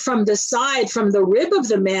created from the side, from the rib of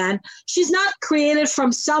the man, she's not created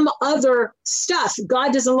from some other stuff.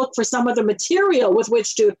 God doesn't look for some other material with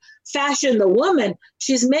which to fashion the woman.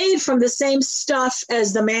 She's made from the same stuff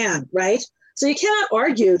as the man, right? So you cannot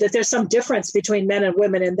argue that there's some difference between men and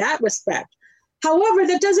women in that respect. However,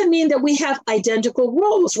 that doesn't mean that we have identical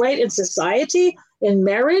roles, right? In society, in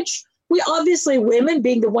marriage, we obviously, women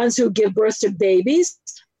being the ones who give birth to babies,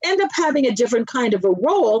 end up having a different kind of a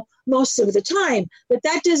role most of the time. But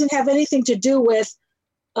that doesn't have anything to do with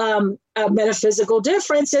a metaphysical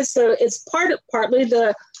difference. It's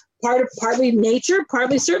partly nature,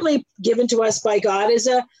 partly certainly given to us by God as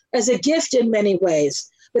a gift in many ways.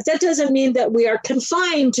 But that doesn't mean that we are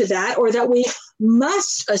confined to that or that we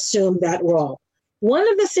must assume that role. One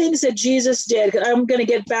of the things that Jesus did, I'm going to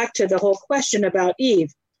get back to the whole question about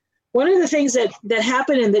Eve. One of the things that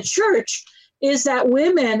happened in the church is that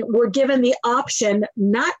women were given the option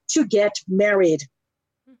not to get married.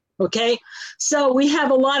 Okay, so we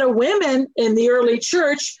have a lot of women in the early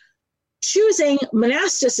church choosing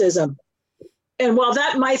monasticism. And while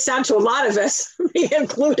that might sound to a lot of us, me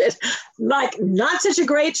included, like not such a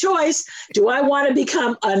great choice, do I want to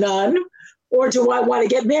become a nun or do I want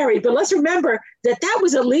to get married? But let's remember that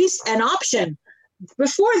was at least an option.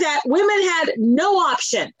 Before that, women had no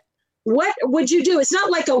option. What would you do? It's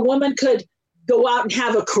not like a woman could go out and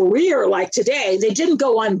have a career like today. They didn't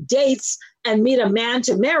go on dates and meet a man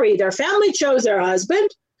to marry. Their family chose their husband.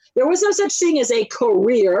 There was no such thing as a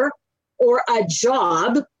career or a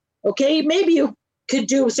job. Okay, maybe you could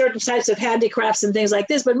do certain types of handicrafts and things like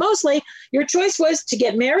this, but mostly your choice was to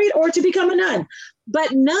get married or to become a nun.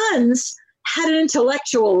 But nuns had an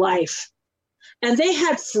intellectual life and they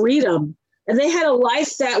had freedom and they had a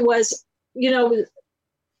life that was,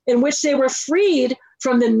 in which they were freed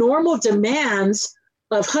from the normal demands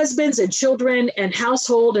of husbands and children and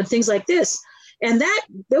household and things like this. And that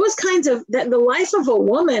the life of a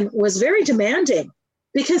woman was very demanding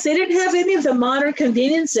because they didn't have any of the modern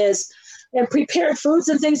conveniences and prepared foods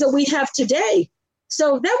and things that we have today.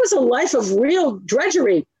 So that was a life of real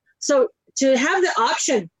drudgery. So to have the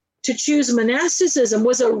option to choose monasticism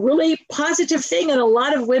was a really positive thing, and a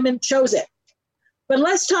lot of women chose it. But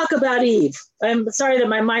let's talk about Eve. I'm sorry that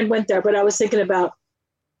my mind went there, but I was thinking about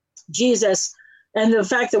Jesus and the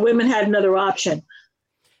fact that women had another option.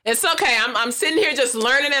 It's okay. I'm sitting here just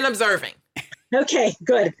learning and observing. Okay,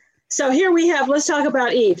 good. So here we have, let's talk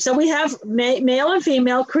about Eve. So we have male and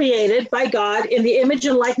female created by God in the image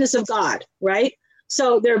and likeness of God, right?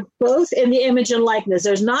 So they're both in the image and likeness.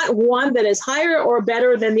 There's not one that is higher or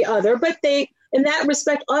better than the other, but they, in that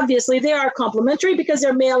respect, obviously they are complementary because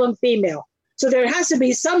they're male and female. So there has to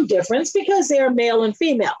be some difference because they are male and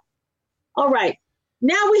female. All right.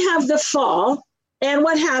 Now we have the fall. And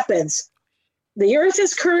what happens? the earth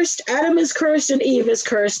is cursed, Adam is cursed, and Eve is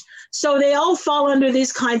cursed. So they all fall under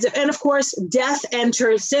these kinds of, and of course,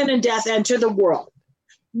 sin and death enter the world.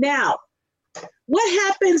 Now, what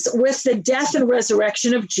happens with the death and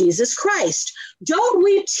resurrection of Jesus Christ? Don't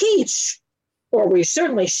we teach, or we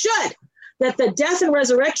certainly should, that the death and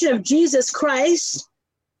resurrection of Jesus Christ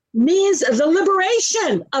means the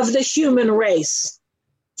liberation of the human race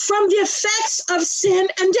from the effects of sin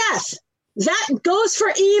and death? That goes for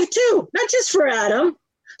Eve too, not just for Adam.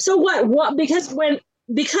 So what? Because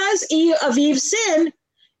of Eve's sin,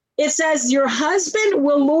 it says your husband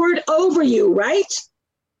will lord over you, right?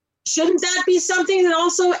 Shouldn't that be something that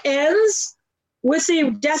also ends with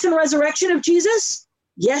the death and resurrection of Jesus?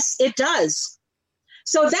 Yes, it does.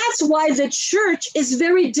 So that's why the church is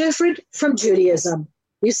very different from Judaism.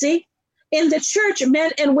 You see, in the church,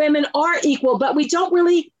 men and women are equal, but we don't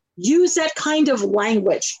really use that kind of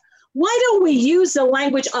language. Why don't we use the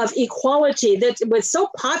language of equality that was so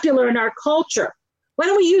popular in our culture? Why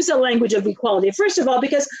don't we use the language of equality? First of all,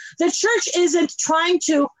 because the church isn't trying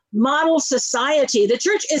to model society. The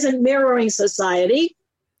church isn't mirroring society.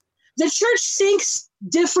 The church thinks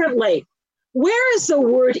differently. Where is the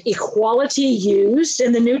word equality used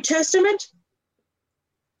in the New Testament?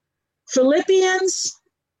 Philippians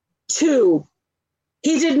 2.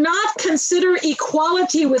 He did not consider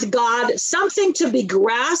equality with God something to be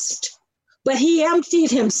grasped, but he emptied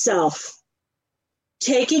himself,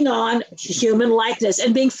 taking on human likeness.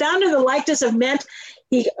 And being found in the likeness of men,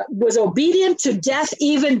 he was obedient to death,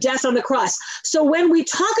 even death on the cross. So when we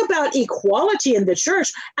talk about equality in the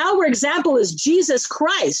church, our example is Jesus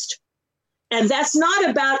Christ. And that's not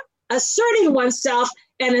about asserting oneself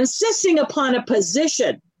and insisting upon a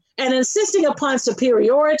position and insisting upon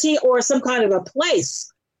superiority or some kind of a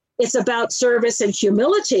place. It's about service and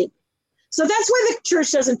humility. So that's why the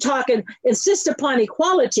church doesn't talk and insist upon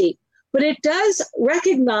equality, but it does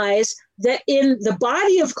recognize that in the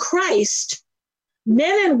body of Christ,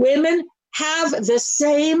 men and women have the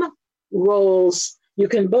same roles. You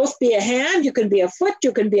can both be a hand, you can be a foot,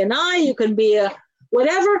 you can be an eye, you can be a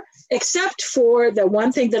whatever, except for the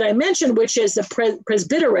one thing that I mentioned, which is the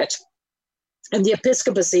presbyterate and the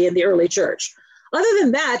episcopacy in the early church. Other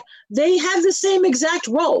than that, they have the same exact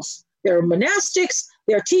roles. They're monastics,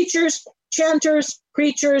 they're teachers, chanters,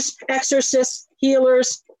 preachers, exorcists,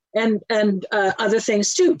 healers, and other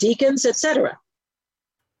things too, deacons, etc.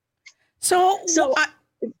 So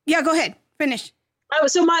yeah, go ahead, finish.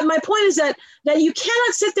 So my point is that you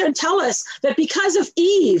cannot sit there and tell us that because of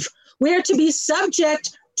Eve, we are to be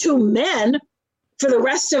subject to men for the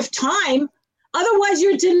rest of time. Otherwise,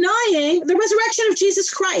 you're denying the resurrection of Jesus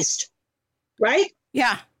Christ, right?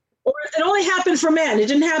 Yeah. Or it only happened for men. It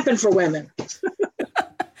didn't happen for women.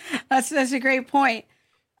 That's a great point.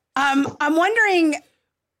 I'm wondering,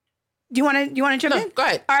 do you want to jump in? Go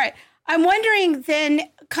ahead. All right. I'm wondering then,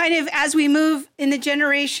 kind of as we move in the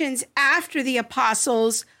generations after the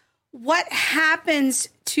apostles, what happens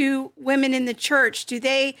to women in the church? Do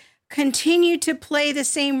they continue to play the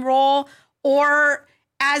same role, or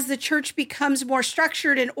as the church becomes more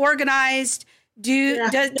structured and organized, do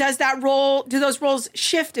those roles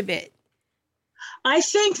shift a bit? I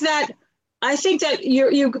think that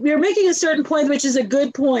you're making a certain point, which is a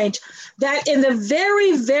good point, that in the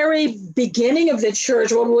very, very beginning of the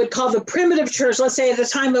church, what we would call the primitive church, let's say at the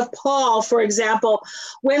time of Paul, for example,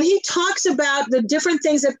 when he talks about the different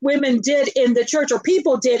things that women did in the church or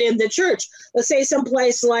people did in the church, let's say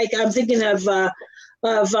someplace like, I'm thinking of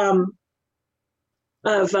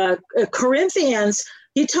Corinthians,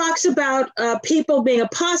 he talks about people being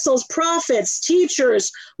apostles, prophets,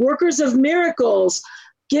 teachers, workers of miracles,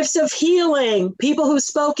 gifts of healing, people who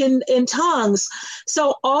spoke in tongues.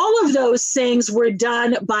 So all of those things were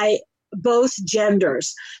done by both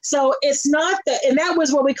genders. So it's not that, and that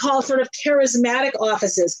was what we call sort of charismatic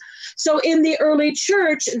offices. So in the early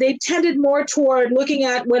church, they tended more toward looking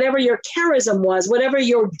at whatever your charism was, whatever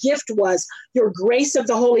your gift was, your grace of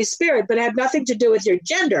the Holy Spirit, but it had nothing to do with your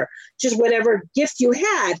gender, just whatever gift you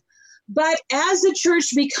had. But as the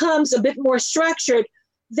church becomes a bit more structured,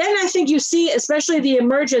 then I think you see, especially the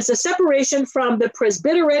emergence, a separation from the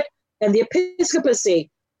presbyterate and the episcopacy.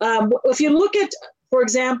 If you look at, for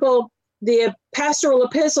example, the pastoral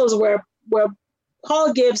epistles where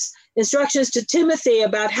Paul gives instructions to Timothy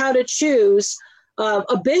about how to choose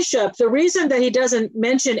a bishop, the reason that he doesn't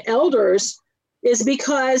mention elders is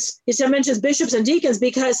because he mentions bishops and deacons,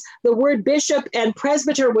 because the word bishop and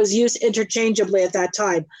presbyter was used interchangeably at that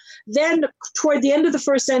time. Then toward the end of the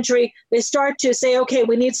first century, they start to say, okay,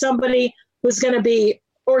 we need somebody who's going to be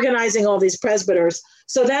organizing all these presbyters.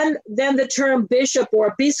 So then the term bishop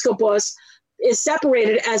or episkopos is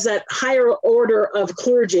separated as a higher order of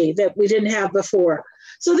clergy that we didn't have before.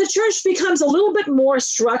 So the church becomes a little bit more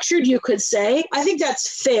structured, you could say. I think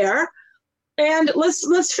that's fair. And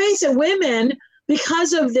let's face it, women,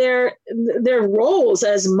 because of their roles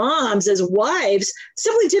as moms, as wives,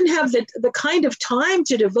 simply didn't have the kind of time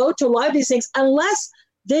to devote to a lot of these things unless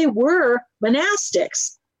they were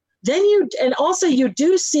monastics. Then you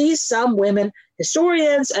do see some women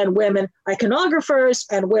historians and women iconographers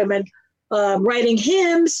and women writing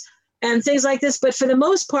hymns and things like this. But for the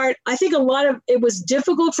most part, I think it was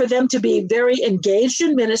difficult for them to be very engaged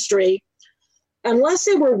in ministry unless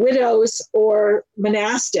they were widows or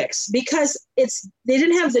monastics, because they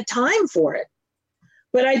didn't have the time for it.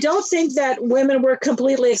 But I don't think that women were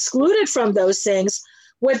completely excluded from those things.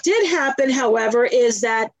 What did happen, however, is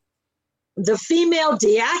that the female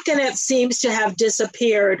diaconate seems to have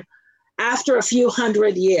disappeared after a few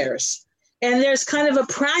hundred years. And there's kind of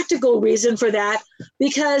a practical reason for that,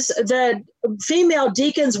 because the female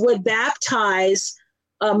deacons would baptize.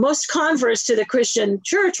 Most converts to the Christian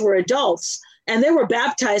church were adults, and they were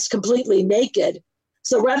baptized completely naked.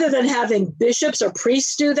 So rather than having bishops or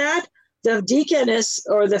priests do that, the deaconess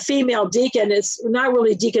or the female deacon, it's not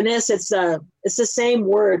really deaconess, it's the same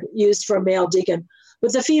word used for male deacon,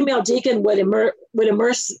 but the female deacon would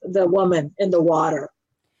immerse the woman in the water.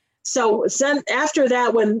 So after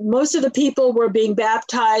that, when most of the people were being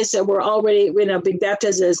baptized and were already, being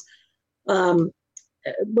baptized as,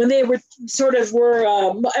 when they were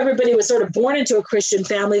everybody was sort of born into a Christian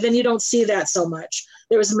family, then you don't see that so much.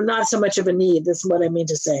 There was not so much of a need. That's what I mean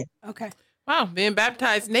to say. Okay. Wow. Being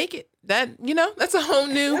baptized naked. That's a whole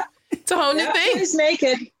new, it's a whole new thing. He's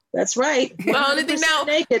naked. That's right. The only thing now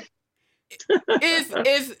naked.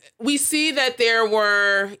 is we see that there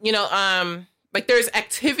were, there's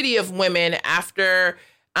activity of women after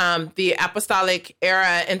the apostolic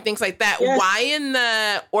era and things like that. Yes. Why in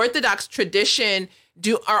the Orthodox tradition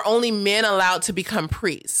are only men allowed to become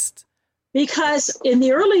priests? Because in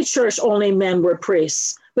the early church, only men were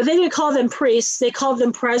priests, but they didn't call them priests. They called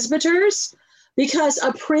them presbyters, because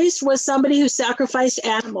a priest was somebody who sacrificed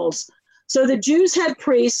animals. So the Jews had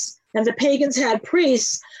priests and the pagans had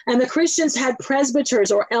priests, and the Christians had presbyters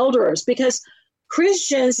or elders, because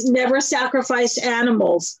Christians never sacrificed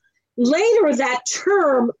animals. Later, that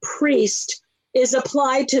term priest is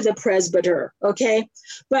applied to the presbyter, okay?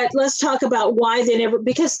 But let's talk about why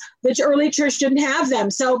because the early church didn't have them.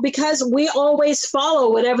 So because we always follow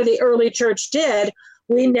whatever the early church did,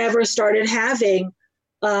 we never started having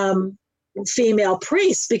female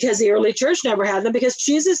priests, because the early church never had them, because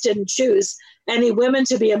Jesus didn't choose any women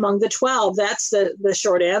to be among the 12. That's the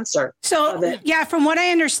short answer. So, yeah, from what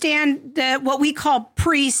I understand, what we call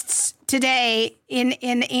priests today in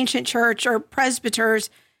the ancient church, or presbyters,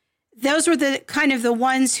 those were the kind of the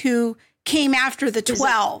ones who came after the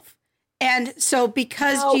 12. And so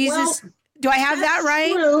because Jesus, do I have that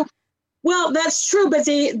right? True. Well, that's true, but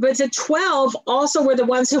the 12 also were the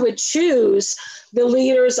ones who would choose the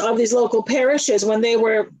leaders of these local parishes when they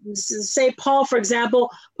were, say, Paul, for example,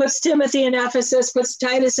 puts Timothy in Ephesus, puts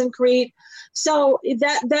Titus in Crete. So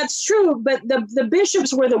that's true, but the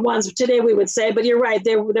bishops were the ones today we would say, but you're right,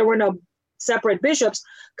 there were no separate bishops,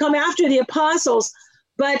 come after the apostles.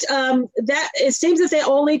 But that it seems that they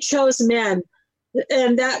only chose men,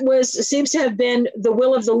 and that seems to have been the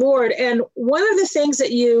will of the Lord. And one of the things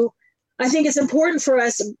that I think it's important for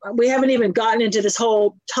us, we haven't even gotten into this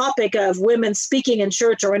whole topic of women speaking in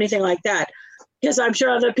church or anything like that, because I'm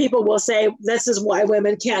sure other people will say this is why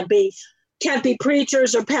women can't be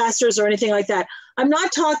preachers or pastors or anything like that. I'm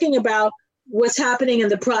not talking about what's happening in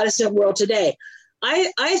the Protestant world today.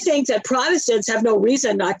 I think that Protestants have no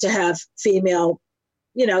reason not to have female,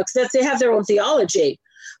 because they have their own theology.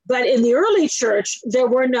 But in the early church, there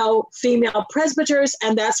were no female presbyters,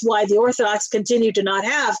 and that's why the Orthodox continue to not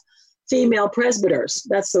have female presbyters.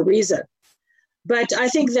 That's the reason. But I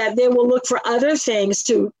think that they will look for other things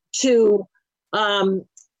to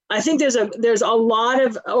I think there's a lot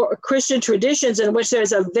of Christian traditions in which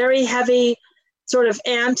there's a very heavy sort of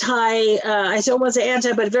I don't want to say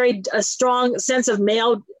anti, but a strong sense of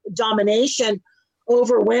male domination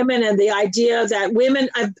over women, and the idea that women,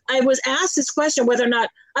 I was asked this question whether or not,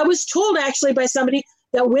 I was told actually by somebody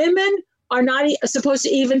that women are not supposed to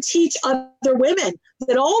even teach other women,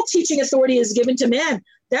 that all teaching authority is given to men.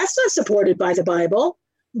 That's not supported by the Bible.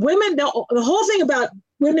 Women, the whole thing about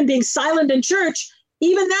women being silent in church,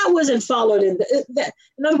 even that wasn't followed. In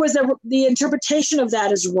other words, the interpretation of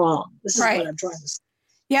that is wrong. This is what I'm trying to say.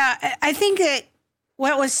 Yeah, I think that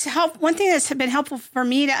one thing that's been helpful for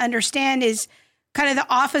me to understand is kind of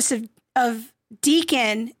the office of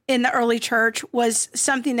deacon in the early church was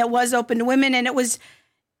something that was open to women. And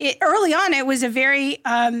early on, it was a very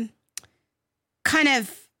kind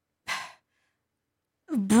of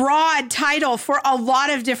broad title for a lot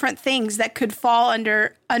of different things that could fall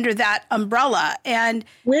under that umbrella. And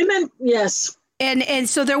women, yes. And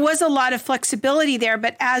so there was a lot of flexibility there.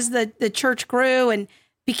 But as the church grew and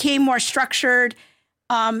became more structured,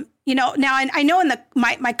 now I know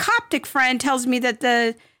my Coptic friend tells me that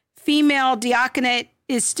the female diaconate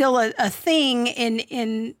is still a thing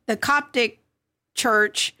in the Coptic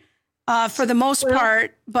church for the most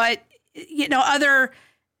part, but other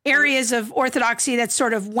areas of Orthodoxy that's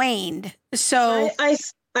sort of waned. So I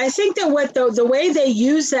think that the way they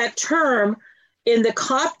use that term in the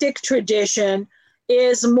Coptic tradition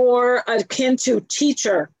is more akin to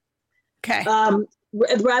teacher. Okay.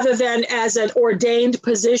 Rather than as an ordained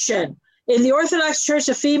position. In the Orthodox Church,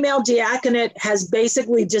 a female diaconate has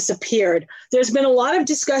basically disappeared. There's been a lot of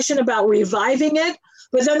discussion about reviving it,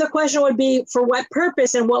 but then the question would be for what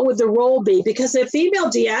purpose and what would the role be? Because the female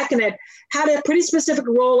diaconate had a pretty specific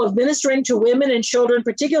role of ministering to women and children,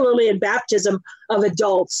 particularly in baptism of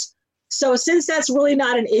adults. So since that's really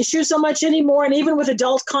not an issue so much anymore, and even with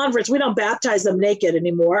adult converts, we don't baptize them naked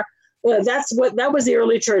anymore. That was the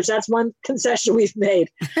early church. That's one concession we've made.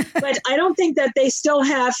 But I don't think that they still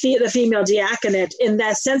have the female diaconate in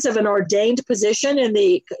that sense of an ordained position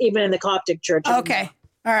even in the Coptic church. Okay.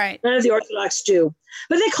 All right. None of the Orthodox do.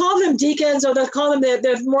 But they call them deacons, or they'll call them,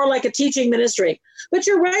 they're more like a teaching ministry. But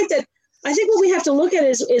you're right that I think what we have to look at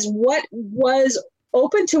is what was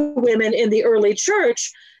open to women in the early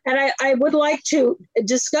church. And I would like to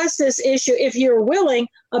discuss this issue, if you're willing,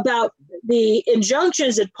 about the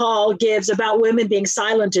injunctions that Paul gives about women being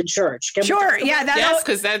silent in church. Sure. Yeah. Yes,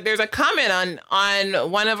 because there's a comment on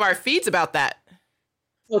one of our feeds about that.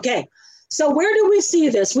 Okay. So where do we see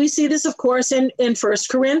this? We see this, of course, in 1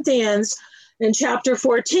 Corinthians in chapter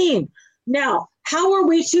 14. Now, how are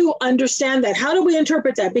we to understand that? How do we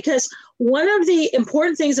interpret that? Because one of the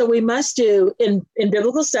important things that we must do in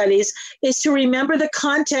biblical studies is to remember the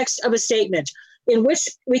context of a statement, in which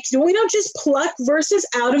we don't just pluck verses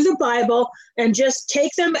out of the Bible and just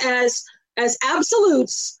take them as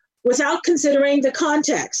absolutes without considering the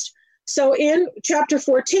context. So in chapter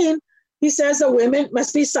 14, he says that women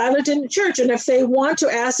must be silent in church. And if they want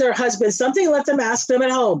to ask their husband something, let them ask them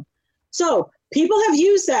at home. So people have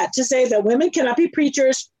used that to say that women cannot be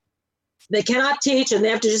preachers, they cannot teach, and they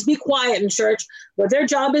have to just be quiet in church. What their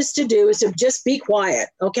job is to do is to just be quiet,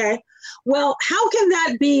 okay? Well, how can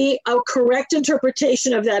that be a correct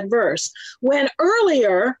interpretation of that verse? When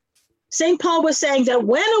earlier, St. Paul was saying that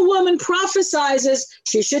when a woman prophesies,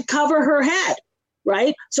 she should cover her head,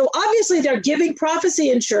 right? So obviously they're giving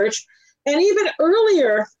prophecy in church. And even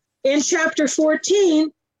earlier in chapter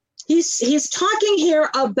 14, he's talking here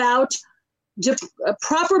about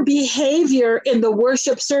proper behavior in the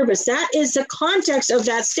worship service. That is the context of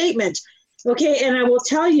that statement. Okay, and I will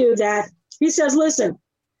tell you that he says, listen,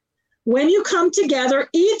 when you come together,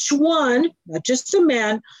 each one, not just the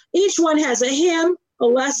man, each one has a hymn, a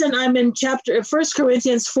lesson. I'm in 1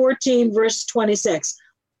 Corinthians 14, verse 26.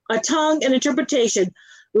 A tongue and interpretation.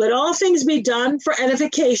 Let all things be done for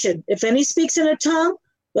edification. If any speaks in a tongue,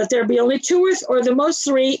 let there be only two or the most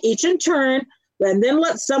three, each in turn, and then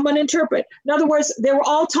let someone interpret. In other words, they were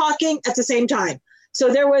all talking at the same time.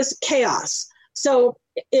 So there was chaos. So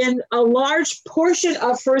in a large portion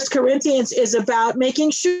of 1 Corinthians is about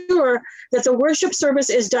making sure that the worship service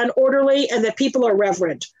is done orderly and that people are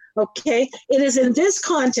reverent. Okay? It is in this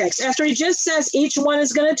context, after he just says each one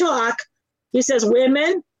is going to talk, he says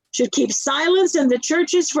women should keep silence in the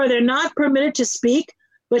churches, for they're not permitted to speak,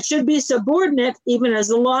 but should be subordinate, even as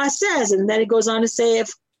the law says. And then it goes on to say,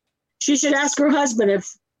 if she should ask her husband if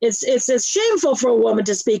it's shameful for a woman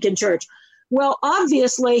to speak in church. Well,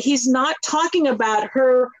 obviously, he's not talking about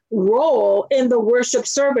her role in the worship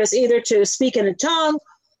service, either to speak in a tongue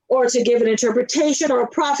or to give an interpretation or a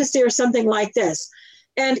prophecy or something like this.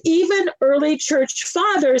 And even early church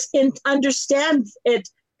fathers understand it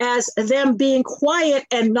as them being quiet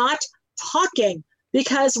and not talking,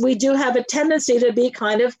 because we do have a tendency to be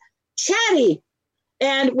kind of chatty.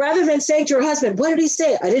 And rather than saying to your husband, what did he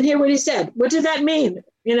say? I didn't hear what he said. What did that mean?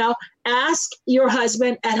 Ask your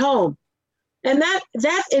husband at home. And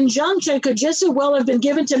that injunction could just as well have been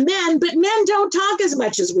given to men, but men don't talk as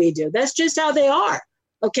much as we do. That's just how they are.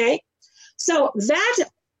 Okay. So that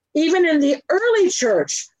even in the early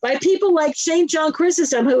church, by people like St. John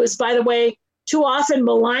Chrysostom, who is, by the way, too often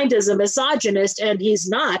maligned as a misogynist, and he's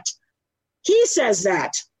not, he says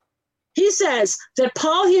that. He says that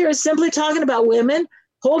Paul here is simply talking about women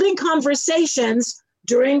holding conversations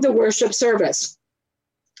during the worship service.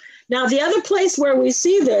 Now, the other place where we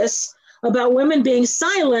see this about women being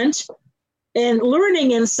silent and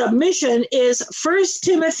learning in submission is 1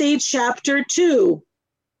 Timothy chapter 2.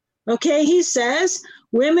 Okay, he says,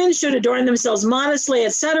 women should adorn themselves modestly,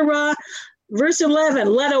 etc. Verse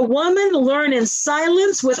 11, let a woman learn in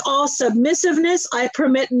silence with all submissiveness. I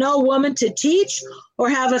permit no woman to teach or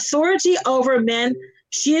have authority over men.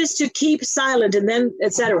 She is to keep silent, and then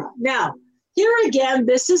etc. Now, here again,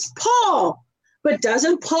 this is Paul. But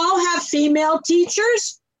doesn't Paul have female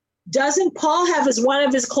teachers? Doesn't Paul have one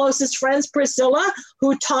of his closest friends, Priscilla,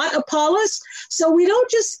 who taught Apollos? So we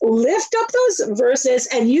don't just lift up those verses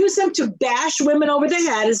and use them to bash women over the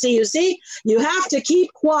head and say, you see, you have to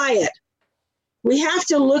keep quiet. We have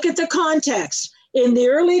to look at the context. In the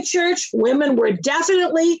early church, women were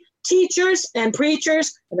definitely teachers and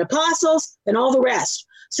preachers and apostles and all the rest.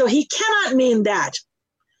 So he cannot mean that.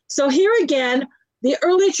 So here again, the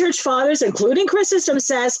early church fathers, including Chrysostom,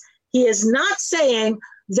 says he is not saying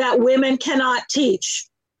that women cannot teach.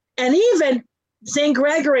 And even St.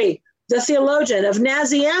 Gregory, the theologian of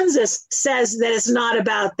Nazianzus, says that it's not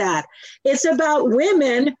about that. It's about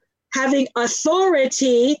women having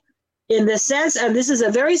authority in the sense, and this is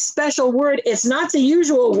a very special word, it's not the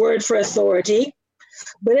usual word for authority,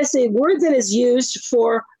 but it's a word that is used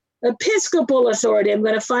for episcopal authority. I'm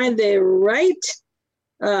going to find the right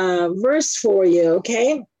verse for you,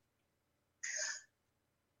 okay?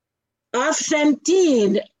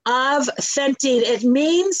 Authentine. It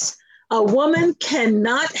means a woman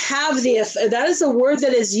cannot have that is a word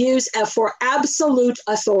that is used for absolute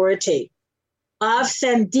authority.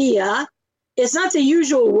 Authentia. It's not the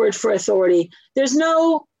usual word for authority. There's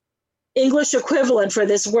no English equivalent for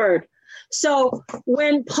this word. So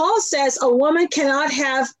when Paul says a woman cannot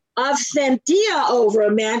have authentia over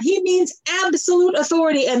a man, he means absolute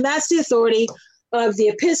authority, and that's the authority of the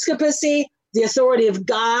episcopacy, the authority of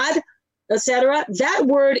God, etc. That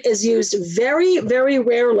word is used very, very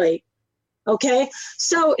rarely. Okay,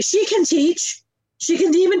 so she can teach. She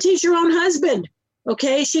can even teach her own husband.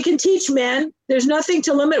 Okay, she can teach men. There's nothing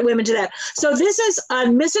to limit women to that. So this is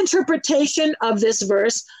a misinterpretation of this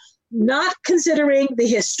verse, not considering the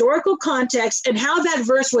historical context and how that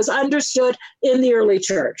verse was understood in the early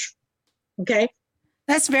church. Okay?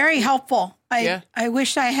 That's very helpful. I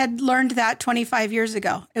wish I had learned that 25 years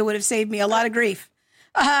ago. It would have saved me a lot of grief.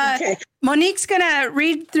 Okay. Monique's going to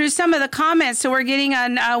read through some of the comments. So we're getting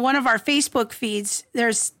on one of our Facebook feeds.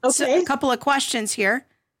 There's a couple of questions here.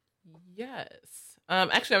 Yes.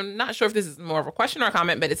 Actually, I'm not sure if this is more of a question or a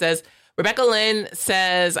comment, but it says, Rebecca Lynn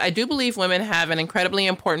says, I do believe women have an incredibly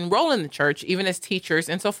important role in the church, even as teachers,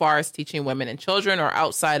 insofar as teaching women and children or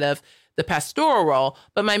outside of the pastoral role.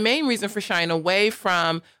 But my main reason for shying away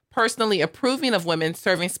from personally approving of women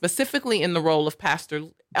serving specifically in the role of pastor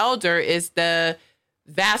elder is the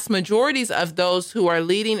vast majorities of those who are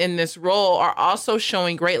leading in this role are also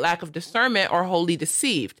showing great lack of discernment or wholly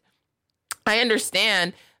deceived. I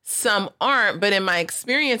understand some aren't, but in my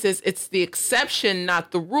experiences, it's the exception, not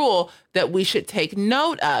the rule, that we should take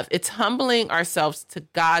note of. It's humbling ourselves to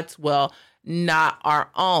God's will, not our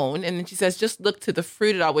own. And then she says, just look to the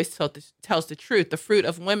fruit. It always tells the truth. The fruit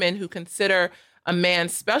of women who consider a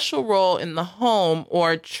man's special role in the home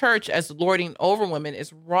or church as lording over women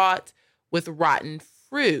is wrought with rotten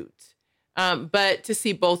fruit. But to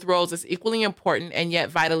see both roles as equally important and yet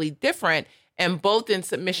vitally different, and both in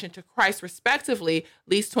submission to Christ, respectively,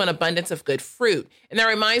 leads to an abundance of good fruit. And that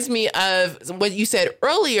reminds me of what you said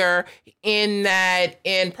earlier, in that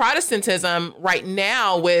in Protestantism right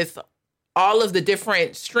now, with all of the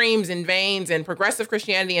different streams and veins and progressive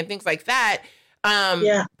Christianity and things like that,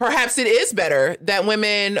 perhaps it is better that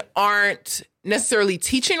women aren't necessarily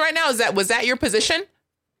teaching right now. Was that your position?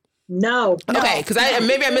 No. Okay, because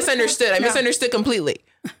maybe I misunderstood. I misunderstood completely.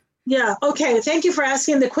 Yeah. Okay. Thank you for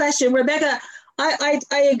asking the question, Rebecca. I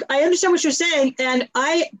understand what you're saying, and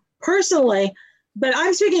I personally, but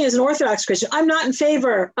I'm speaking as an Orthodox Christian. I'm not in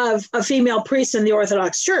favor of a female priest in the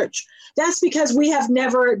Orthodox Church. That's because we have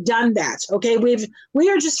never done that. Okay, we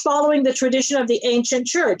are just following the tradition of the ancient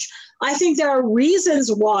Church. I think there are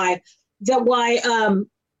reasons why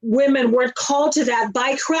women weren't called to that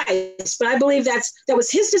by Christ, but I believe that was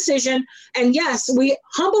his decision. And yes, we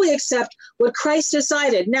humbly accept what Christ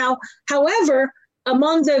decided. Now, however,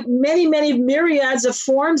 among the many, many myriads of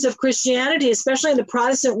forms of Christianity, especially in the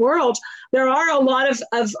Protestant world, there are a lot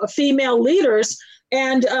of female leaders.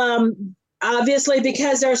 And obviously,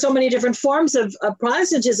 because there are so many different forms of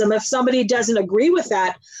Protestantism, if somebody doesn't agree with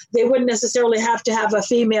that, they wouldn't necessarily have to have a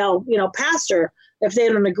female, pastor if they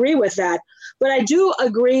don't agree with that. But I do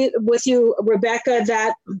agree with you, Rebecca,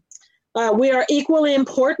 that We are equally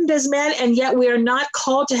important as men, and yet we are not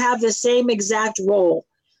called to have the same exact role.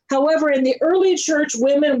 However, in the early church,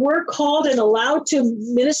 women were called and allowed to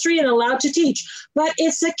ministry and allowed to teach, but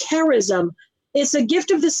it's a charism. It's a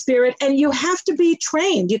gift of the Spirit, and you have to be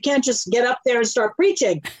trained. You can't just get up there and start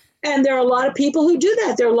preaching. And there are a lot of people who do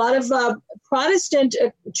that. There are a lot of Protestant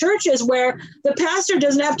churches where the pastor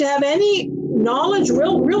doesn't have to have any knowledge,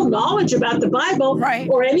 real knowledge about the Bible, right,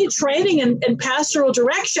 or any training in pastoral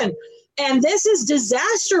direction. And this is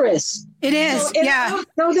disastrous. It is. So I don't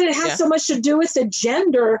know that it has so much to do with the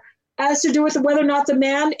gender as to do with whether or not the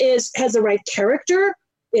man has the right character,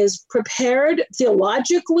 is prepared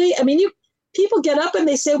theologically. I mean, people get up and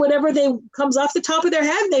they say whatever comes off the top of their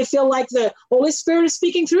head. And they feel like the Holy Spirit is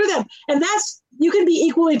speaking through them. And you can be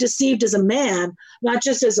equally deceived as a man, not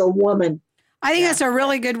just as a woman. I think that's a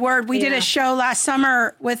really good word. We did a show last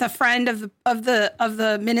summer with a friend of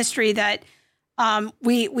the ministry that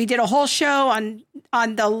we did a whole show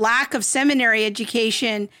on the lack of seminary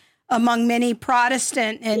education among many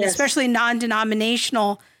Protestant and especially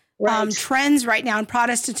non-denominational trends right now in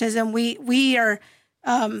Protestantism. We are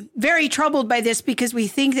very troubled by this because we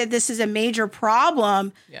think that this is a major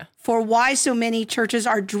problem for why so many churches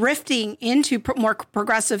are drifting into more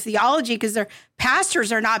progressive theology, because their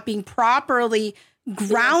pastors are not being properly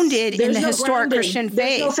grounded in the historic Christian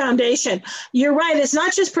faith. There's no foundation. You're right. It's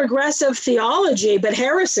not just progressive theology, but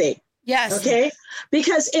heresy. Yes. Okay.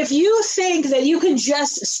 Because if you think that you can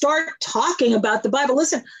just start talking about the Bible,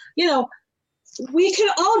 listen, we can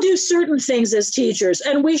all do certain things as teachers,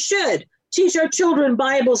 and we should teach our children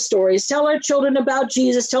Bible stories, tell our children about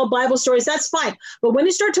Jesus, tell Bible stories. That's fine. But when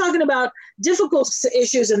you start talking about difficult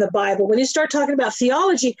issues in the Bible, when you start talking about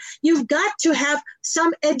theology, you've got to have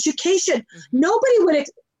some education. Nobody would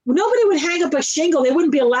hang up a shingle. They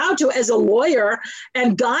wouldn't be allowed to, as a lawyer,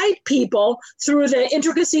 and guide people through the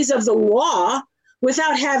intricacies of the law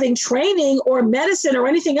without having training or medicine or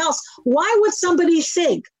anything else. Why would somebody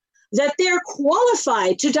think that they're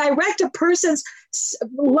qualified to direct a person's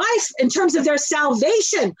life in terms of their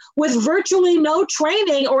salvation with virtually no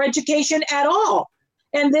training or education at all?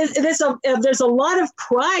 And there's a lot of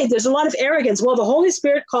pride. There's a lot of arrogance. Well, the Holy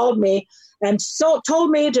Spirit called me and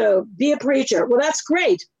told me to be a preacher. Well, that's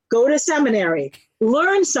great. Go to seminary,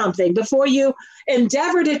 learn something before you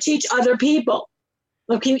endeavor to teach other people.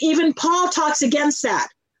 Okay, even Paul talks against that.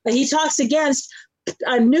 He talks against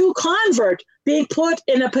a new convert being put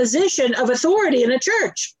in a position of authority in a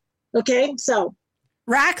church. Okay, so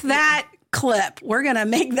rack that clip. We're going to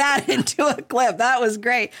make that into a clip. That was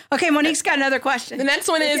great. Okay, Monique's got another question. The next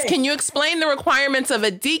one is, can you explain the requirements of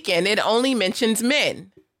a deacon? It only mentions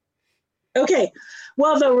men. Okay.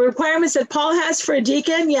 Well, the requirements that Paul has for a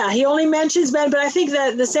deacon, he only mentions men, but I think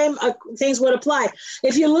that the same things would apply.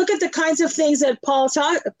 If you look at the kinds of things that Paul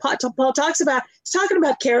talks about, he's talking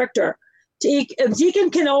about character. A deacon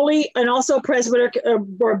can only, and also a presbyter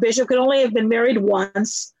or a bishop, can only have been married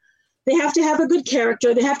once. They have to have a good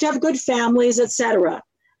character. They have to have good families, etc.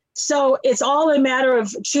 So it's all a matter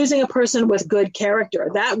of choosing a person with good character.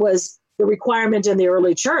 That was the requirement in the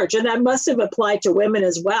early church, and that must have applied to women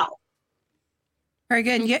as well. Very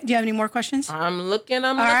good. Do you have any more questions? I'm looking.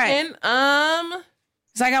 All right.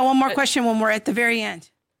 So I got one more question when we're at the very end.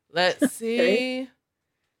 Let's see.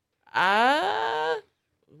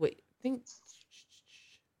 Wait.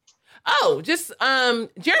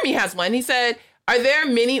 Jeremy has one. He said, are there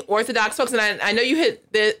many Orthodox folks? And I know you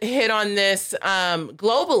hit on this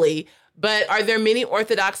globally, but are there many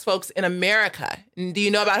Orthodox folks in America? And do you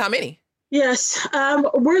know about how many? Yes,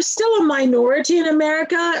 we're still a minority in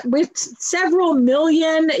America with several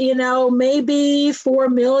million, maybe 4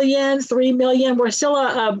 million, 3 million. We're still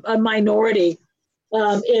a minority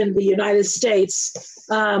in the United States.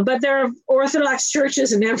 But there are Orthodox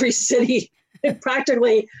churches in every city,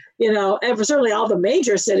 practically, certainly all the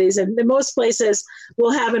major cities. And in most places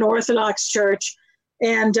will have an Orthodox church.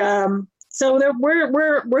 And so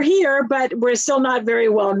we're here, but we're still not very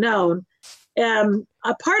well known.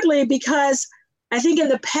 Partly because I think in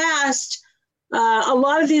the past, a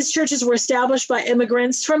lot of these churches were established by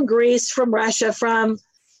immigrants from Greece, from Russia, from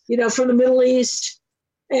the Middle East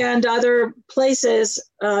and other places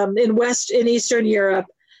in Eastern Europe.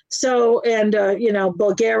 So, and,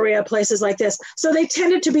 Bulgaria, places like this. So they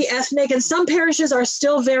tended to be ethnic, and some parishes are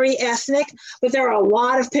still very ethnic, but there are a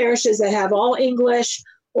lot of parishes that have all English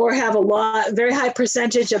or have very high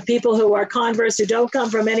percentage of people who are converts who don't come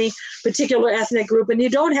from any particular ethnic group. And you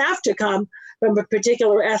don't have to come from a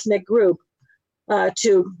particular ethnic group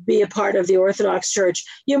to be a part of the Orthodox Church.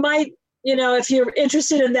 You might, if you're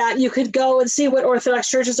interested in that, you could go and see what Orthodox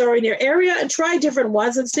churches are in your area and try different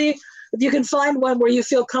ones and see if you can find one where you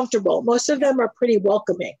feel comfortable. Most of them are pretty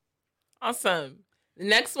welcoming. Awesome. The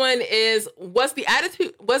next one is, was the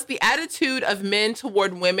attitude of men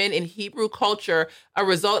toward women in Hebrew culture a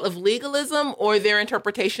result of legalism or their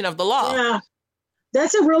interpretation of the law? Yeah,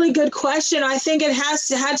 that's a really good question. I think it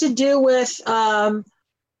had to do with, I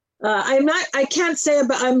can't say,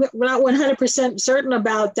 but I'm not 100% certain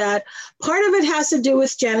about that. Part of it has to do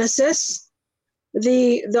with Genesis,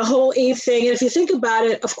 the whole Eve thing. And if you think about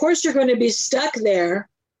it, of course, you're going to be stuck there,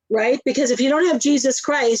 right? Because if you don't have Jesus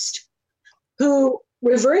Christ, who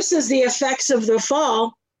reverses the effects of the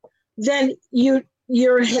fall, then you're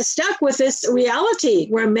stuck with this reality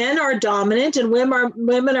where men are dominant and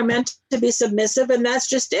women are meant to be submissive, and that's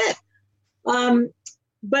just it.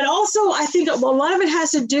 But also, I think a lot of it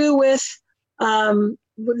has to do with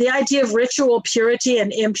the idea of ritual purity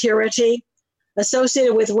and impurity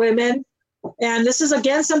associated with women. And this is,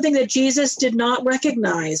 again, something that Jesus did not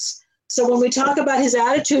recognize. So when we talk about his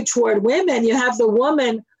attitude toward women, you have the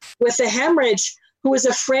woman with the hemorrhage who was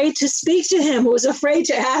afraid to speak to him, who was afraid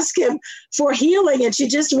to ask him for healing, and she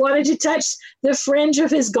just wanted to touch the fringe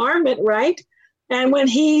of his garment, right? And when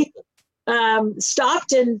he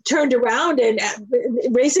stopped and turned around and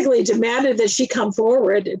basically demanded that she come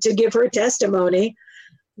forward to give her testimony,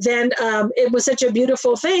 then it was such a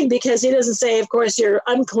beautiful thing, because he doesn't say, of course, you're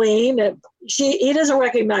unclean. He doesn't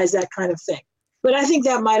recognize that kind of thing. But I think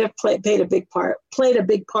that might have played a big part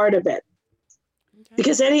of it. Okay.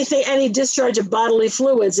 Because any discharge of bodily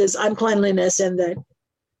fluids is uncleanliness in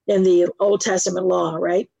the Old Testament law,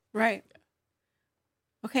 right? Right.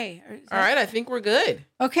 Okay. All right. I think we're good.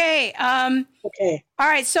 Okay. Okay. All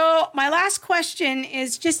right. So my last question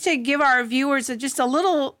is just to give our viewers just a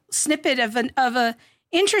little snippet of a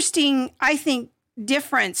interesting, I think,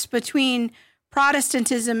 difference between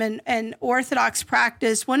Protestantism and Orthodox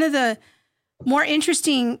practice. One of the more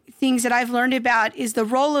interesting things that I've learned about is the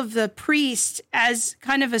role of the priest as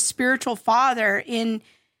kind of a spiritual father in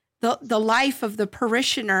the life of the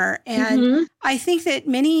parishioner. And I think that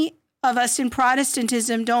many of us in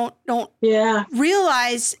Protestantism don't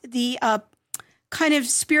realize the kind of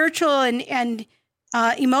spiritual and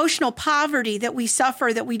emotional poverty that we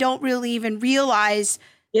suffer, that we don't really even realize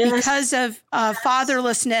because of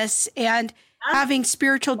fatherlessness and having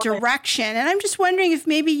spiritual direction. And I'm just wondering if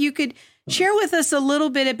maybe you could share with us a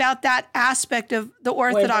little bit about that aspect of the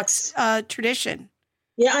Orthodox tradition.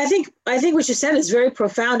 Yeah, I think what you said is very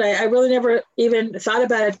profound. I really never even thought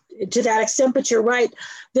about it to that extent, but you're right.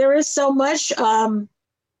 There is so much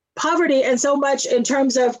poverty and so much in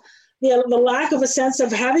terms of the lack of a sense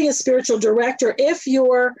of having a spiritual director. If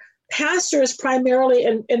your pastor is primarily,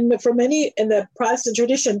 and for many in the Protestant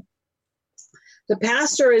tradition, the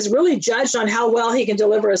pastor is really judged on how well he can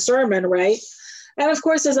deliver a sermon, right? And of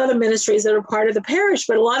course, there's other ministries that are part of the parish,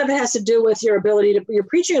 but a lot of it has to do with your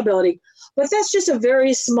preaching ability. But that's just a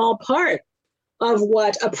very small part of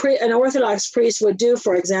what an Orthodox priest would do,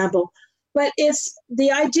 for example. But it's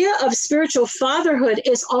the idea of spiritual fatherhood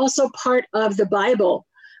is also part of the Bible.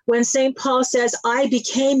 When St. Paul says, I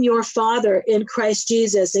became your father in Christ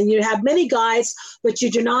Jesus, and you have many guides, but you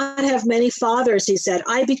do not have many fathers, he said.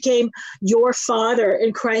 I became your father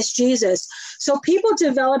in Christ Jesus. So people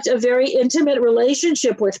developed a very intimate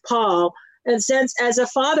relationship with Paul, and sense as a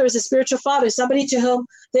father, as a spiritual father, somebody to whom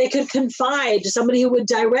they could confide, somebody who would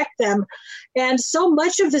direct them. And so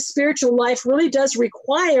much of the spiritual life really does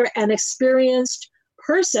require an experienced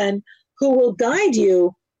person who will guide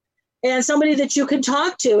you and somebody that you can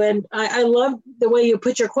talk to. And I love the way you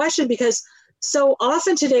put your question, because so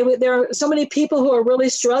often today there are so many people who are really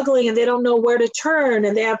struggling and they don't know where to turn,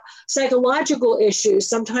 and they have psychological issues.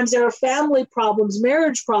 Sometimes there are family problems,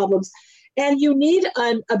 marriage problems. And you need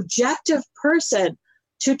an objective person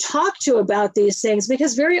to talk to about these things,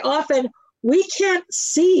 because very often we can't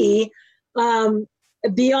see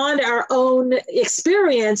beyond our own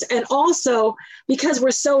experience. And also because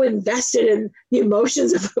we're so invested in the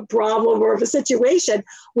emotions of a problem or of a situation,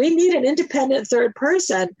 we need an independent third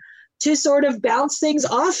person to sort of bounce things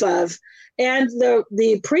off of. And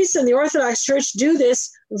the priests in the Orthodox Church do this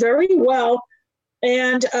very well.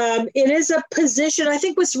 And it is a position, I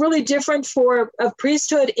think what's really different of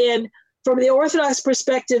priesthood from the Orthodox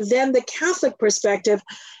perspective than the Catholic perspective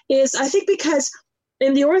is, I think, because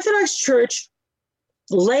in the Orthodox Church,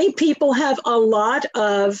 lay people have a lot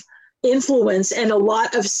of influence and a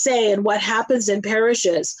lot of say in what happens in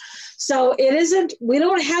parishes. So we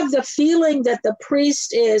don't have the feeling that the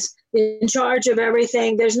priest is in charge of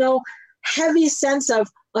everything. There's no heavy sense of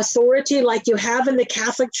authority like you have in the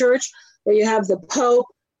Catholic Church, where you have the Pope,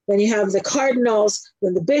 then you have the cardinals,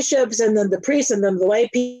 then the bishops, and then the priests, and then the lay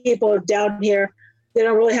people down here. They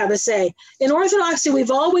don't really have a say. In Orthodoxy,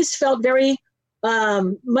 we've always felt very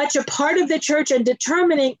much a part of the church and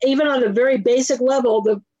determining, even on a very basic level,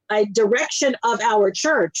 the direction of our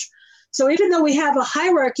church. So even though we have a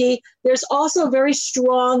hierarchy, there's also a very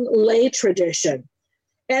strong lay tradition.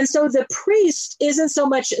 And so the priest isn't so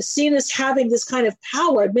much seen as having this kind of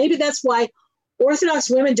power. Maybe that's why Orthodox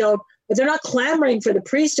women they're not clamoring for the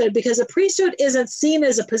priesthood, because the priesthood isn't seen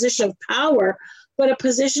as a position of power, but a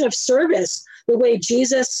position of service, the way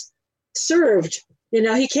Jesus served. He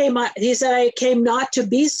said, I came not to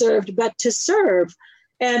be served, but to serve.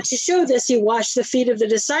 And to show this, he washed the feet of the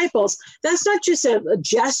disciples. That's not just a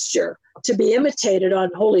gesture to be imitated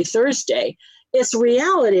on Holy Thursday. It's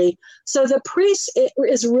reality. So the priest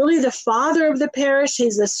is really the father of the parish.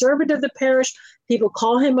 He's the servant of the parish. People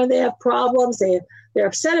call him when they have problems. They're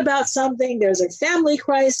upset about something. There's a family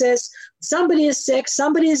crisis. Somebody is sick.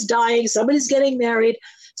 Somebody is dying. Somebody's getting married.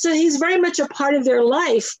 So he's very much a part of their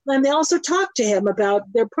life. And they also talk to him about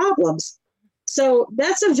their problems. So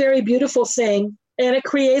that's a very beautiful thing. And it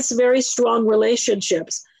creates very strong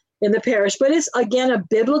relationships in the parish. But it's, again, a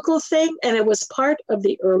biblical thing, and it was part of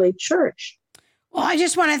the early church. Well, I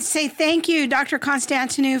just wanted to say thank you, Dr.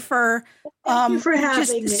 Constantinou, for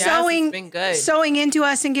having me. Sewing into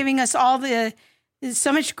us and giving us all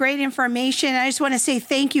so much great information. I just want to say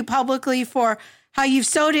thank you publicly for how you've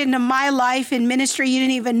sewed into my life and ministry. You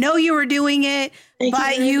didn't even know you were doing it,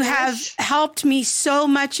 but you have helped me so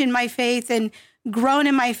much in my faith and grown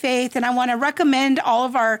in my faith. And I want to recommend all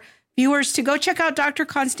of our viewers to go check out Dr.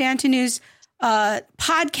 Constantinou's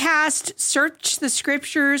podcast, Search the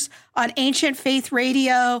Scriptures on Ancient Faith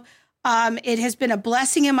Radio. It has been a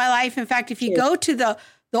blessing in my life. In fact, if you go to the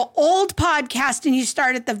old podcast and you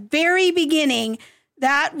start at the very beginning,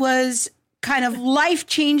 that was kind of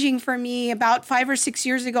life-changing for me. About 5 or 6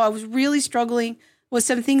 years ago, I was really struggling with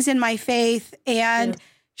some things in my faith, and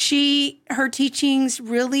her teachings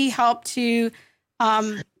really helped to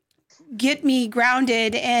get me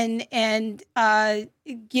grounded and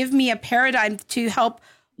give me a paradigm to help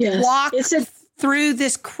walk through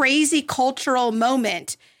this crazy cultural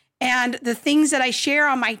moment. And the things that I share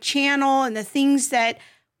on my channel and the things that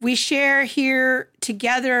we share here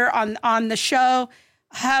together on the show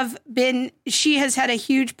she has had a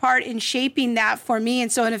huge part in shaping that for me.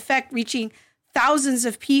 And so in effect, reaching thousands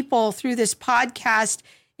of people through this podcast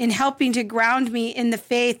in helping to ground me in the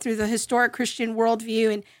faith through the historic Christian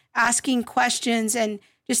worldview and asking questions and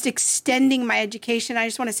just extending my education. I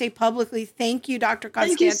just want to say publicly, thank you, Dr. Constantinou.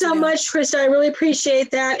 Thank you so much, Krista. I really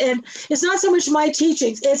appreciate that. And it's not so much my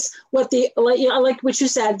teachings. It's what like what you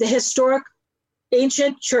said, the historic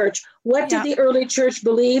ancient church. What did the early church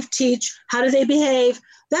believe, teach? How do they behave?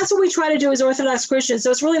 That's what we try to do as Orthodox Christians.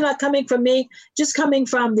 So it's really not coming from me, just coming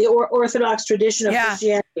from the Orthodox tradition of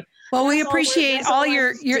Christianity. Well, we appreciate all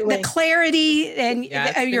the clarity and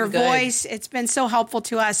your voice. It's been so helpful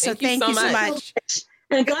to us. So thank you so much.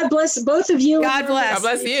 And God bless both of you. God bless. God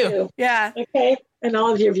bless you. Yeah. Okay. And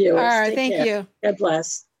all of your viewers. All right. Thank you. God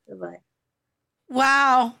bless. Goodbye.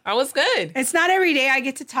 Wow. That was good. It's not every day I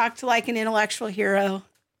get to talk to like an intellectual hero.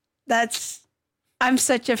 I'm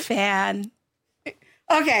such a fan.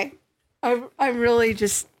 Okay. I'm really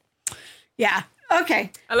just,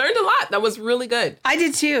 okay. I learned a lot. That was really good. I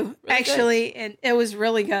did too, actually. And it was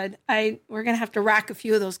really good. We're going to have to rack a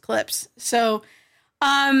few of those clips. So,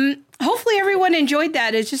 hopefully everyone enjoyed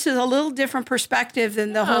that. It's just a little different perspective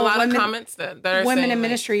than the whole a lot of comments that are women saying, in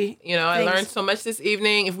ministry. I learned so much this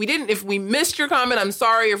evening. If we missed your comment, I'm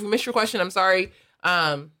sorry. If we missed your question, I'm sorry. We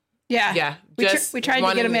tried to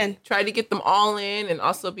get them in. Tried to get them all in and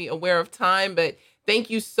also be aware of time. But thank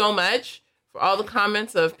you so much for all the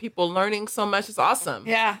comments of people learning so much. It's awesome.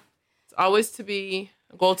 Yeah. It's always a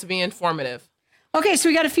goal to be informative. Okay, so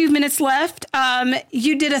we got a few minutes left.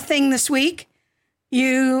 You did a thing this week.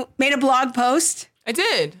 You made a blog post. I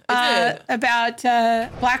did. About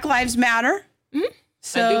Black Lives Matter. Mm-hmm.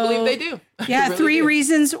 So, I do believe they do. Yeah, really 3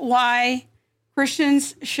 reasons why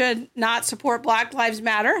Christians should not support Black Lives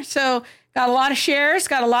Matter. So got a lot of shares,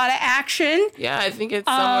 got a lot of action. Yeah, I think it's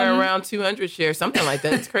somewhere around 200 shares, something like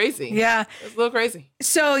that. It's crazy. Yeah. It's a little crazy.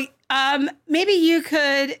 So maybe you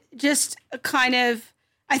could just kind of,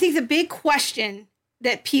 I think the big question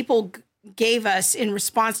that people gave us in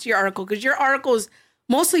response to your article, because your article is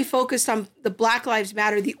mostly focused on the Black Lives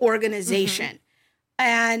Matter, the organization. Mm-hmm.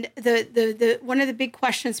 And the one of the big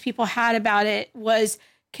questions people had about it was,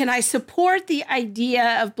 can I support the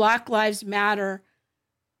idea of Black Lives Matter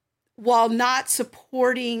while not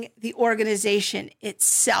supporting the organization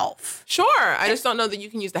itself? Sure. I just don't know that you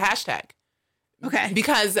can use the hashtag. Okay.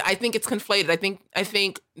 Because I think it's conflated. I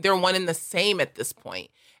think they're one and the same at this point.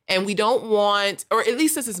 And we don't want, or at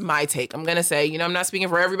least this is my take. I'm going to say, I'm not speaking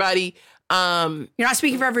for everybody. You're not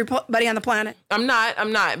speaking for everybody on the planet. I'm not.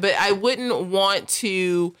 But I wouldn't want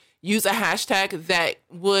to use a hashtag that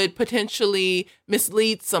would potentially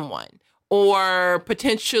mislead someone or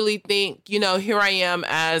potentially think, here I am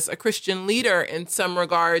as a Christian leader in some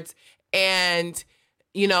regards. And,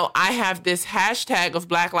 I have this hashtag of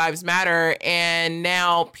Black Lives Matter, and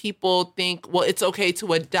now people think, well, it's okay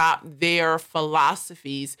to adopt their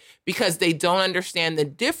philosophies because they don't understand the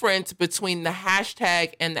difference between the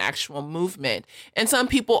hashtag and the actual movement. And some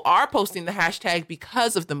people are posting the hashtag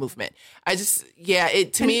because of the movement.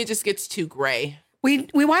 To me, it just gets too gray. We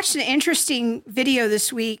watched an interesting video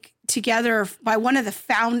this week together by one of the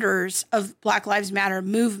founders of Black Lives Matter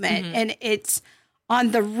movement, and it's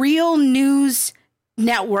on the Real News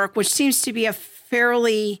Network, which seems to be a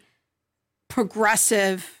fairly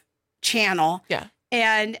progressive channel. Yeah.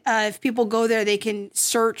 And if people go there, they can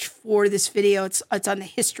search for this video. It's on the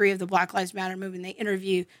history of the Black Lives Matter movement. They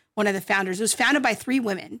interview one of the founders. It was founded by 3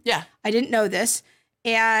 women. Yeah. I didn't know this.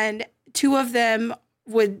 And 2 of them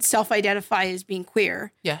would self-identify as being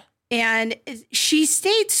queer. Yeah. And she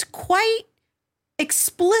states quite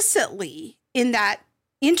explicitly in that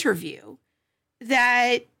interview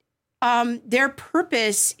that their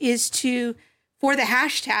purpose for the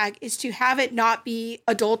hashtag is to have it not be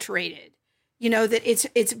adulterated. That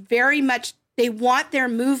it's very much, they want their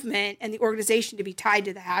movement and the organization to be tied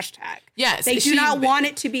to the hashtag. Yes. They do not want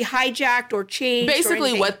it to be hijacked or changed.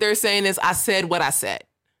 Basically what they're saying is, I said what I said.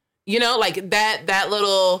 Like that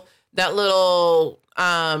little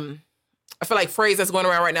I feel like phrase that's going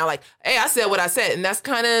around right now, like, hey, I said what I said. And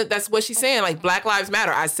that's what she's saying. Like, Black Lives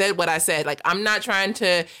Matter. I said what I said. Like, I'm not trying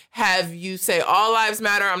to have you say all lives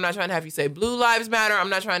matter. I'm not trying to have you say blue lives matter. I'm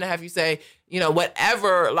not trying to have you say,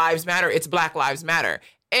 whatever lives matter. It's Black Lives Matter.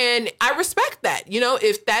 And I respect that.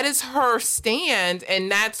 If that is her stand and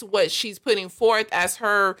that's what she's putting forth as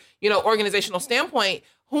her, organizational standpoint,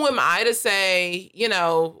 who am I to say,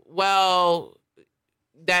 well,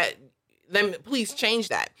 let me please change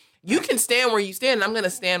that. You can stand where you stand, and I'm going to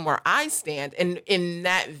stand where I stand. And in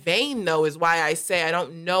that vein, though, is why I say I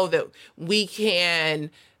don't know that we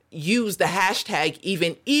can use the hashtag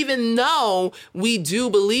even though we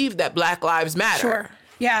do believe that Black Lives Matter. Sure.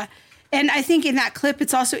 Yeah. And I think in that clip,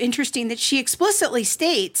 it's also interesting that she explicitly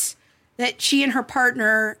states that she and her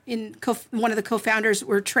partner, one of the co-founders,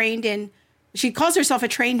 were trained in, she calls herself a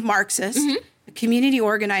trained Marxist, a community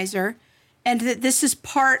organizer, and that this is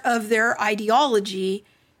part of their ideology.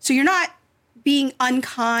 So you're not being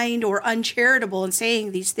unkind or uncharitable in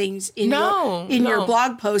saying these things in your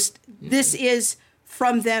blog post. This is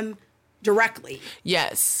from them directly.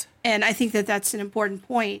 Yes. And I think that that's an important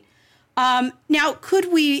point. Now,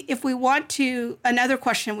 could we, if we want to, another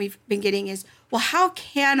question we've been getting is, well, how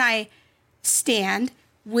can I stand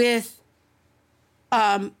with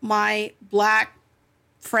my Black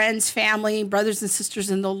friends, family, brothers and sisters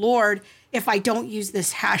in the Lord if I don't use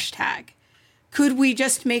this hashtag? Could we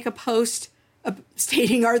just make a post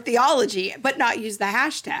stating our theology, but not use the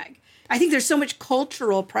hashtag? I think there's so much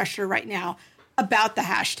cultural pressure right now about the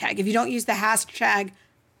hashtag. If you don't use the hashtag,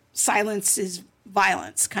 silence is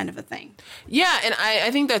violence, kind of a thing. Yeah, and I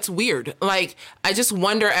think that's weird. Like, I just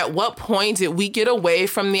wonder at what point did we get away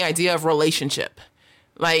from the idea of relationship?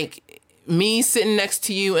 Like, me sitting next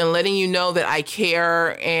to you and letting you know that I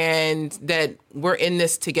care and that we're in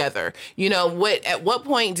this together. At what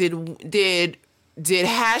point did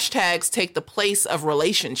hashtags take the place of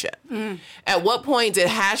relationship? At what point did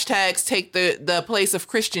hashtags take the place of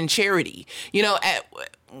Christian charity?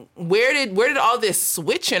 Where did all this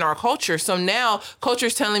switch in our culture? So now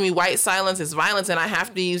culture's telling me white silence is violence and I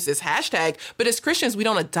have to use this hashtag. But as Christians, we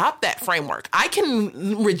don't adopt that framework. I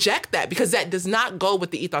can reject that because that does not go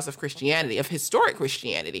with the ethos of Christianity, of historic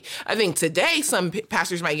Christianity. I think today some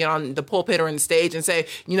pastors might get on the pulpit or on the stage and say,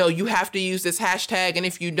 you have to use this hashtag. And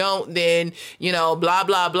if you don't, then, blah,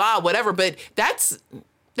 blah, blah, whatever. But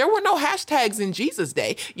there were no hashtags in Jesus'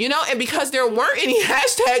 day, and because there weren't any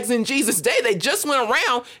hashtags in Jesus' day, they just went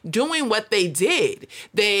around doing what they did.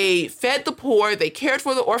 They fed the poor, they cared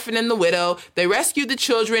for the orphan and the widow, they rescued the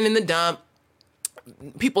children in the dump.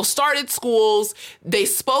 People started schools, they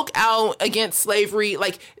spoke out against slavery,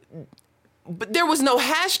 but there was no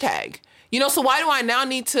hashtag. So why do I now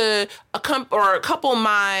need to couple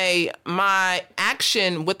my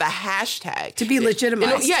action with a hashtag? To be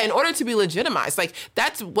legitimized. In order to be legitimized. Like,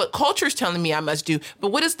 that's what culture's telling me I must do.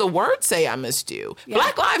 But what does the word say I must do? Yeah.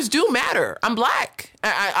 Black lives do matter. I'm Black.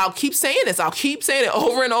 I'll keep saying this. I'll keep saying it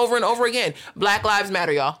over and over and over again. Black lives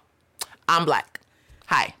matter, y'all. I'm Black.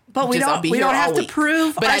 Hi. But we don't have to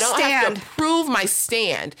prove our stand. But I don't have to prove my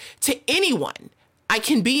stand to anyone. I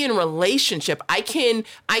can be in relationship.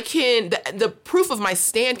 The proof of my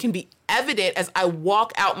stand can be evident as I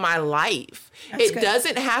walk out my life. It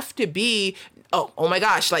doesn't have to be, oh my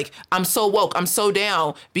gosh, like I'm so woke, I'm so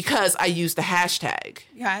down because I use the hashtag.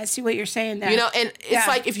 Yeah, I see what you're saying there. You know, and it's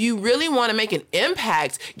like if you really want to make an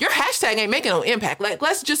impact, your hashtag ain't making no impact. Like,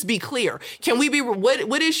 let's just be clear. Can we be,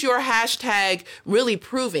 what is your hashtag really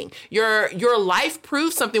proving? Your life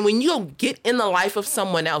proves something when you go get in the life of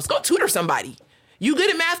someone else. Go tutor somebody. You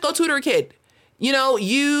good at math, go tutor a kid. You know,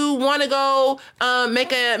 you want to go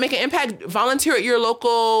make an impact, volunteer at your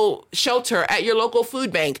local shelter, at your local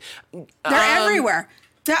food bank. They're everywhere.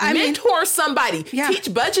 Mentor somebody. Yeah. Teach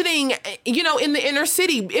budgeting, you know, in the inner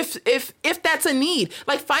city if that's a need.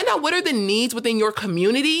 Like, find out what are the needs within your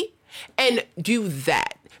community and do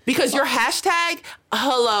that. Because your hashtag,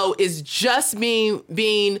 hello, is just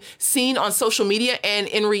being seen on social media. And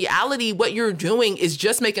in reality, what you're doing is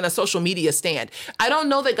just making a social media stand. I don't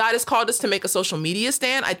know that God has called us to make a social media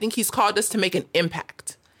stand. I think he's called us to make an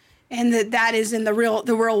impact. And that is in the real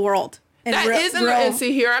world. And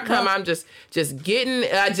see, here I come. I'm just getting,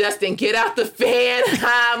 Justin, get out the fan.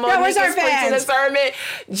 Where's our fans? The sermon.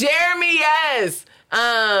 Jeremy, yes.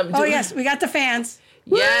 Yes, we got the fans.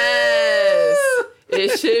 Yes. Woo!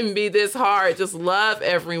 It shouldn't be this hard. Just love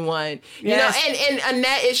everyone. Yes. You know, and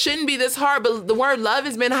Annette, it shouldn't be this hard, but the word love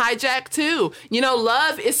has been hijacked too. You know,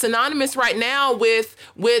 love is synonymous right now with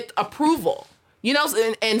approval, you know,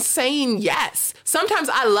 and saying yes. Sometimes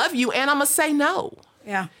I love you and I'm going to say no.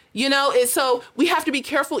 Yeah. You know, and so we have to be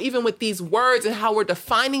careful even with these words and how we're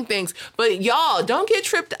defining things. But y'all, don't get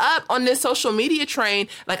tripped up on this social media train.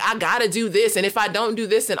 Like, I gotta do this, and if I don't do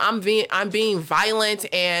this, then I'm being violent.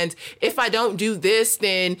 And if I don't do this,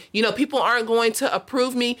 then, you know, people aren't going to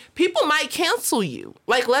approve me. People might cancel you.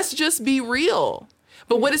 Like, let's just be real.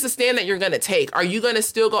 But what is the stand that you're gonna take? Are you gonna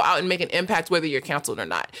still go out and make an impact whether you're canceled or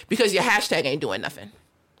not? Because your hashtag ain't doing nothing.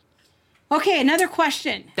 Okay, another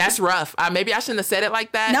question. That's rough. Maybe I shouldn't have said it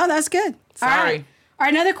like that. No, that's good. Sorry. All right,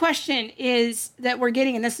 another question is that we're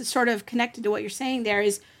getting, and this is sort of connected to what you're saying there,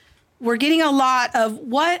 is we're getting a lot of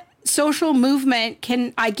what social movement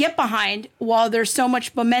can I get behind while there's so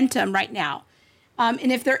much momentum right now? And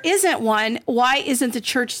if there isn't one, why isn't the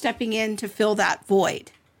church stepping in to fill that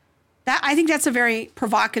void? I think that's a very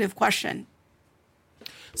provocative question.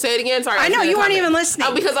 Say it again. Sorry. I know you weren't even listening.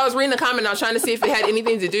 Because I was reading the comment. I was trying to see if it had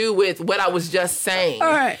anything to do with what I was just saying. All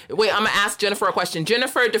right. Wait, I'm going to ask Jennifer a question.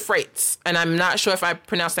 Jennifer DeFreitas, and I'm not sure if I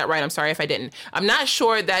pronounced that right. I'm sorry if I didn't. I'm not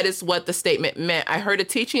sure that is what the statement meant. I heard a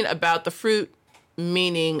teaching about the fruit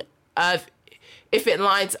meaning of if it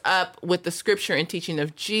lines up with the scripture and teaching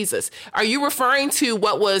of Jesus. Are you referring to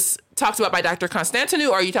what was talked about by Dr. Constantinou,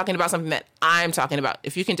 or are you talking about something that I'm talking about?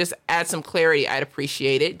 If you can just add some clarity, I'd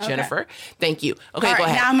appreciate it, Jennifer. Okay. Thank you. Okay, all right, go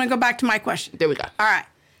ahead. Now I'm going to go back to my question. There we go. All right.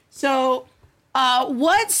 So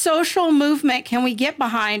what social movement can we get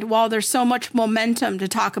behind while there's so much momentum to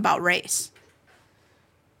talk about race?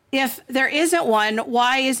 If there isn't one,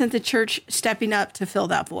 why isn't the church stepping up to fill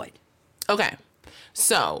that void? Okay.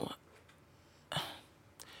 So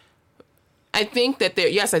I think that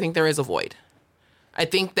I think there is a void. I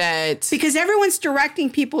think that because everyone's directing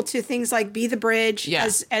people to things like Be the Bridge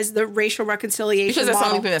as the racial reconciliation because that's model.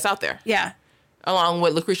 the only thing that's out there. Yeah. Along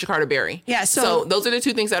with Lucretia Carter Berry. Yeah. So those are the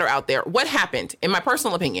two things that are out there. What happened, in my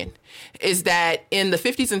personal opinion, is that in the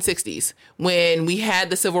 50s and 60s, when we had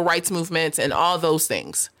the civil rights movements and all those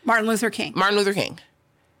things. Martin Luther King.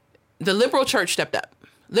 The liberal church stepped up.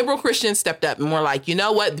 Liberal Christians stepped up and were like, you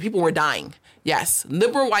know what? The people were dying. Yes,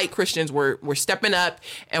 liberal white Christians were stepping up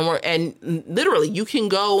and literally you can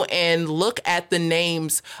go and look at the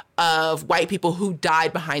names of white people who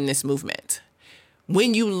died behind this movement.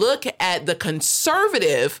 When you look at the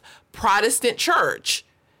conservative Protestant church,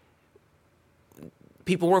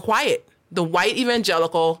 people were quiet. The white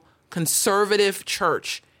evangelical conservative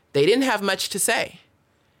church, they didn't have much to say.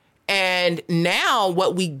 And now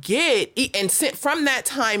what we get, and from that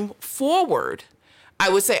time forward, I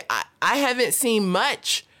would say I haven't seen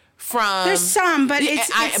much from. There's some, but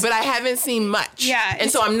but I haven't seen much. Yeah, and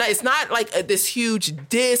so I'm not. It's not like this huge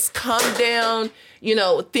come down,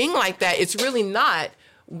 thing like that. It's really not.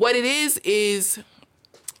 What it is.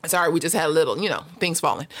 Sorry, we just had a little, things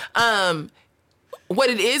falling. What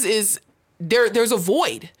it is there's a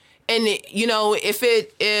void, and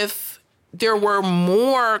if there were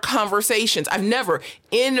more conversations. I've never,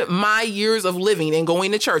 in my years of living and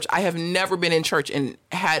going to church, I have never been in church and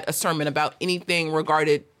had a sermon about anything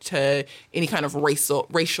regarded to any kind of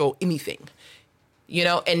racial anything.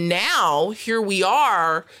 and now here we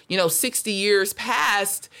are, 60 years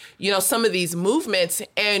past, some of these movements,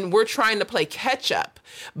 and we're trying to play catch up.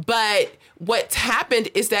 But what's happened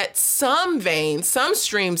is that some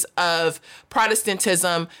streams of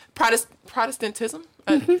Protestantism,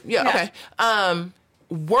 okay.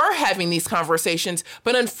 We're having these conversations,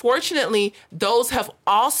 but unfortunately, those have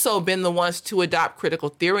also been the ones to adopt critical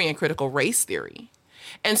theory and critical race theory.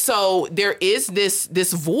 And so there is this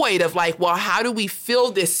void of like, well, how do we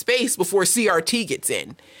fill this space before CRT gets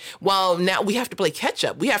in? Well, now we have to play catch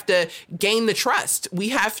up. We have to gain the trust.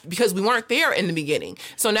 Because we weren't there in the beginning.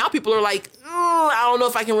 So now people are like, I don't know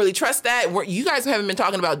if I can really trust that. You guys haven't been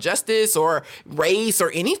talking about justice or race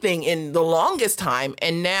or anything in the longest time.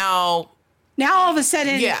 And now all of a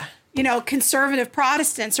sudden, conservative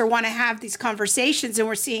Protestants want to have these conversations, and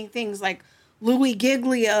we're seeing things like Louis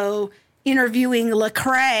Giglio interviewing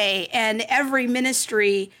Lecrae, and every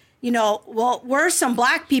ministry, well, we're some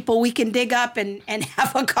black people we can dig up and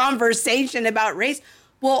have a conversation about race.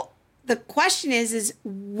 Well, the question is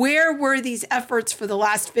where were these efforts for the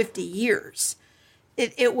last 50 years?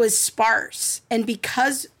 It was sparse. And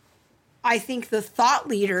because I think the thought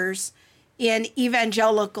leaders in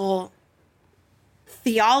evangelical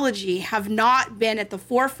theology have not been at the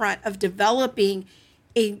forefront of developing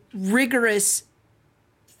a rigorous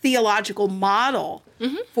theological model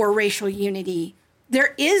for racial unity,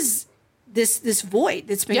 there is this void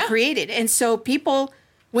that's been created. And so people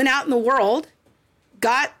went out in the world,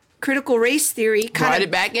 got critical race theory, brought it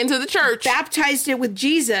back into the church, baptized it with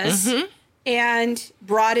Jesus, and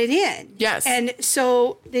brought it in. Yes. And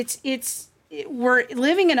so we're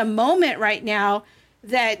living in a moment right now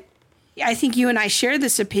that I think you and I share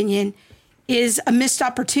this opinion is a missed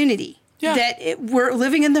opportunity. Yeah. That we're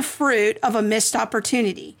living in the fruit of a missed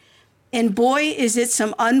opportunity. And boy, is it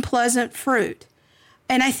some unpleasant fruit.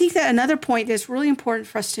 And I think that another point that's really important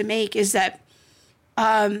for us to make is that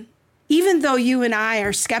even though you and I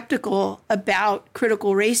are skeptical about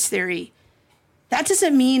critical race theory, that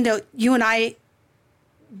doesn't mean that you and I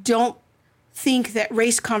don't think that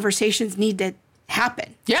race conversations need to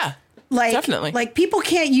happen. Yeah, definitely. Like people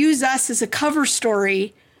can't use us as a cover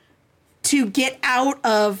story to get out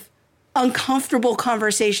of uncomfortable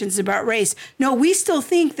conversations about race. No, we still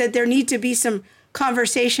think that there need to be some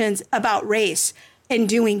conversations about race and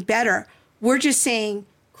doing better. We're just saying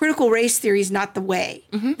critical race theory is not the way.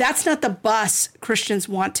 That's not the bus Christians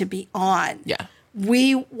want to be on. Yeah.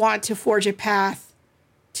 We want to forge a path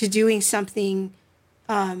to doing something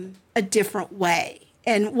a different way.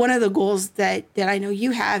 And one of the goals that I know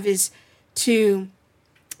you have is to,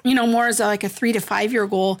 more as like a 3 to 5 year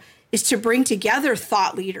goal, is to bring together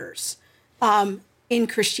thought leaders in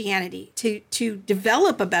Christianity to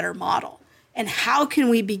develop a better model. And how can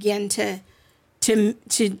we begin to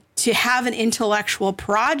have an intellectual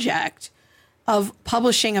project of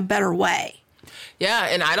publishing a better way? Yeah,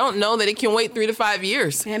 and I don't know that it can wait 3 to 5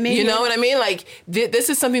 years. Yeah, maybe. You know what I mean? Like, this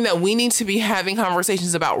is something that we need to be having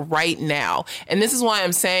conversations about right now. And this is why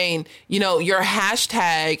I'm saying, your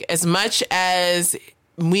hashtag, as much as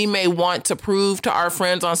we may want to prove to our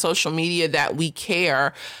friends on social media that we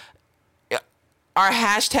care, our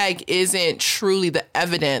hashtag isn't truly the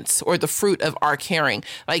evidence or the fruit of our caring.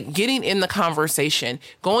 Like getting in the conversation,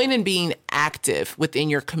 going and being active within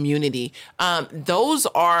your community. Those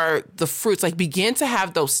are the fruits. Like begin to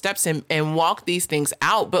have those steps and walk these things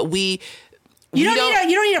out. But you don't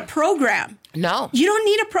need a program. No, you don't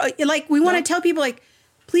need we want to tell people like,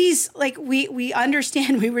 please, like we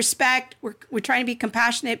understand, we respect, we're trying to be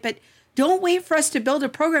compassionate, but don't wait for us to build a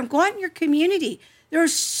program. Go out in your community. There are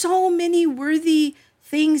so many worthy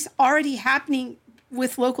things already happening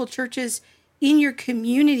with local churches in your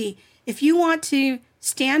community. If you want to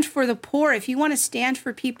stand for the poor, if you want to stand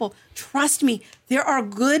for people, trust me, there are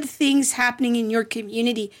good things happening in your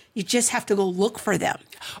community. You just have to go look for them.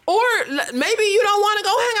 Or maybe you don't want to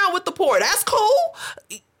go hang out with the poor. That's cool.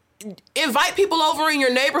 Invite people over in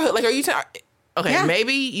your neighborhood. Like, are you okay, yeah.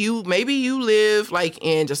 Maybe you live like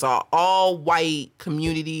in just an all white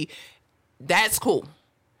community. That's cool.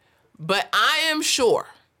 But I am sure,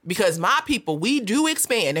 because my people, we do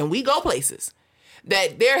expand and we go places,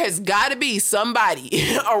 that there has got to be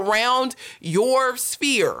somebody around your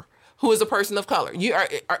sphere who is a person of color. You are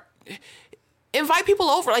invite people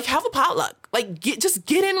over, like have a potluck, like just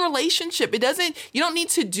get in relationship. You don't need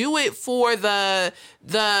to do it for the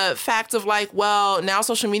fact of like, well, now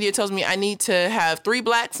social media tells me I need to have 3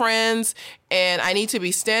 black friends and I need to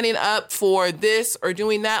be standing up for this or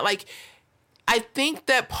doing that. Like, I think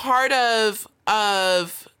that part of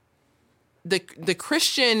the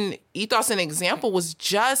Christian ethos and example was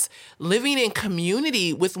just living in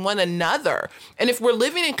community with one another. And if we're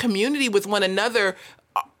living in community with one another,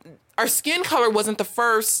 our skin color wasn't the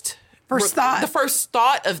first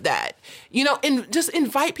thought of that, and just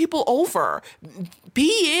invite people over,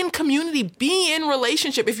 be in community, be in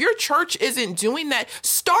relationship. If your church isn't doing that,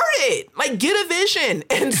 start it, get a vision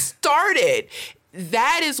and start it.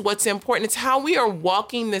 That is what's important. It's how we are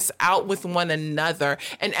walking this out with one another.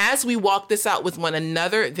 And as we walk this out with one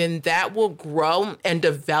another, then that will grow and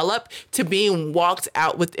develop to being walked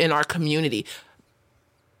out within our community.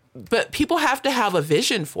 But people have to have a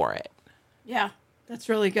vision for it. Yeah, that's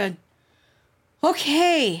really good.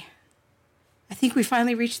 Okay. I think we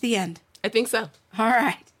finally reached the end. I think so. All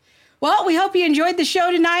right. Well, we hope you enjoyed the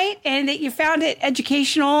show tonight and that you found it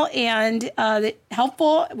educational and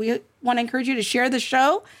helpful. We want to encourage you to share the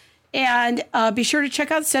show and be sure to check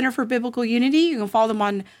out Center for Biblical Unity. You can follow them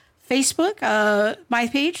on Facebook, my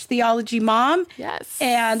page, Theology Mom. Yes.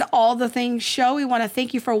 And All the Things Show. We want to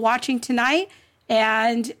thank you for watching tonight.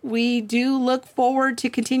 And we do look forward to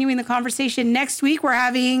continuing the conversation next week. We're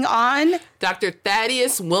having on Dr.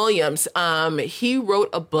 Thaddeus Williams. He wrote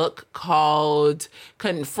a book called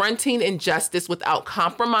Confronting Injustice Without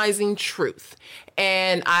Compromising Truth.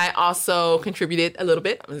 And I also contributed a little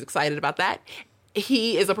bit. I was excited about that.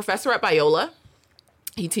 He is a professor at Biola.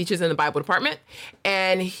 He teaches in the Bible department,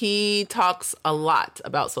 and he talks a lot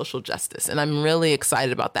about social justice. And I'm really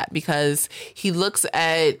excited about that because he looks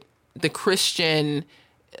at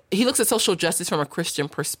social justice from a Christian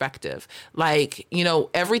perspective.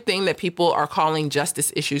 Everything that people are calling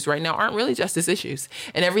justice issues right now aren't really justice issues.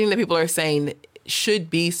 And everything that people are saying should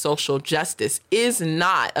be social justice is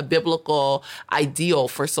not a biblical ideal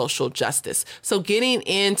for social justice. So getting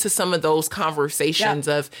into some of those conversations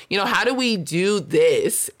of, how do we do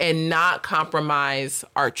this and not compromise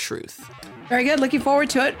our truth? Very good. Looking forward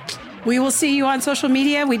to it. We will see you on social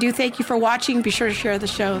media. We do thank you for watching. Be sure to share the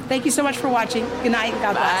show. Thank you so much for watching. Good night and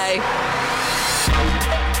God bless.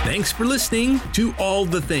 Bye. Thanks for listening to All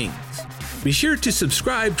the Things. Be sure to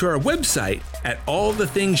subscribe to our website at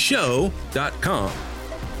allthethingshow.com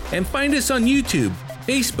and find us on YouTube,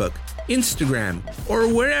 Facebook, Instagram,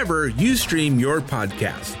 or wherever you stream your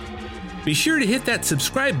podcast. Be sure to hit that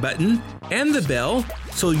subscribe button and the bell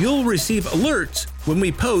so you'll receive alerts when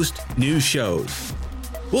we post new shows.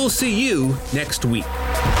 We'll see you next week.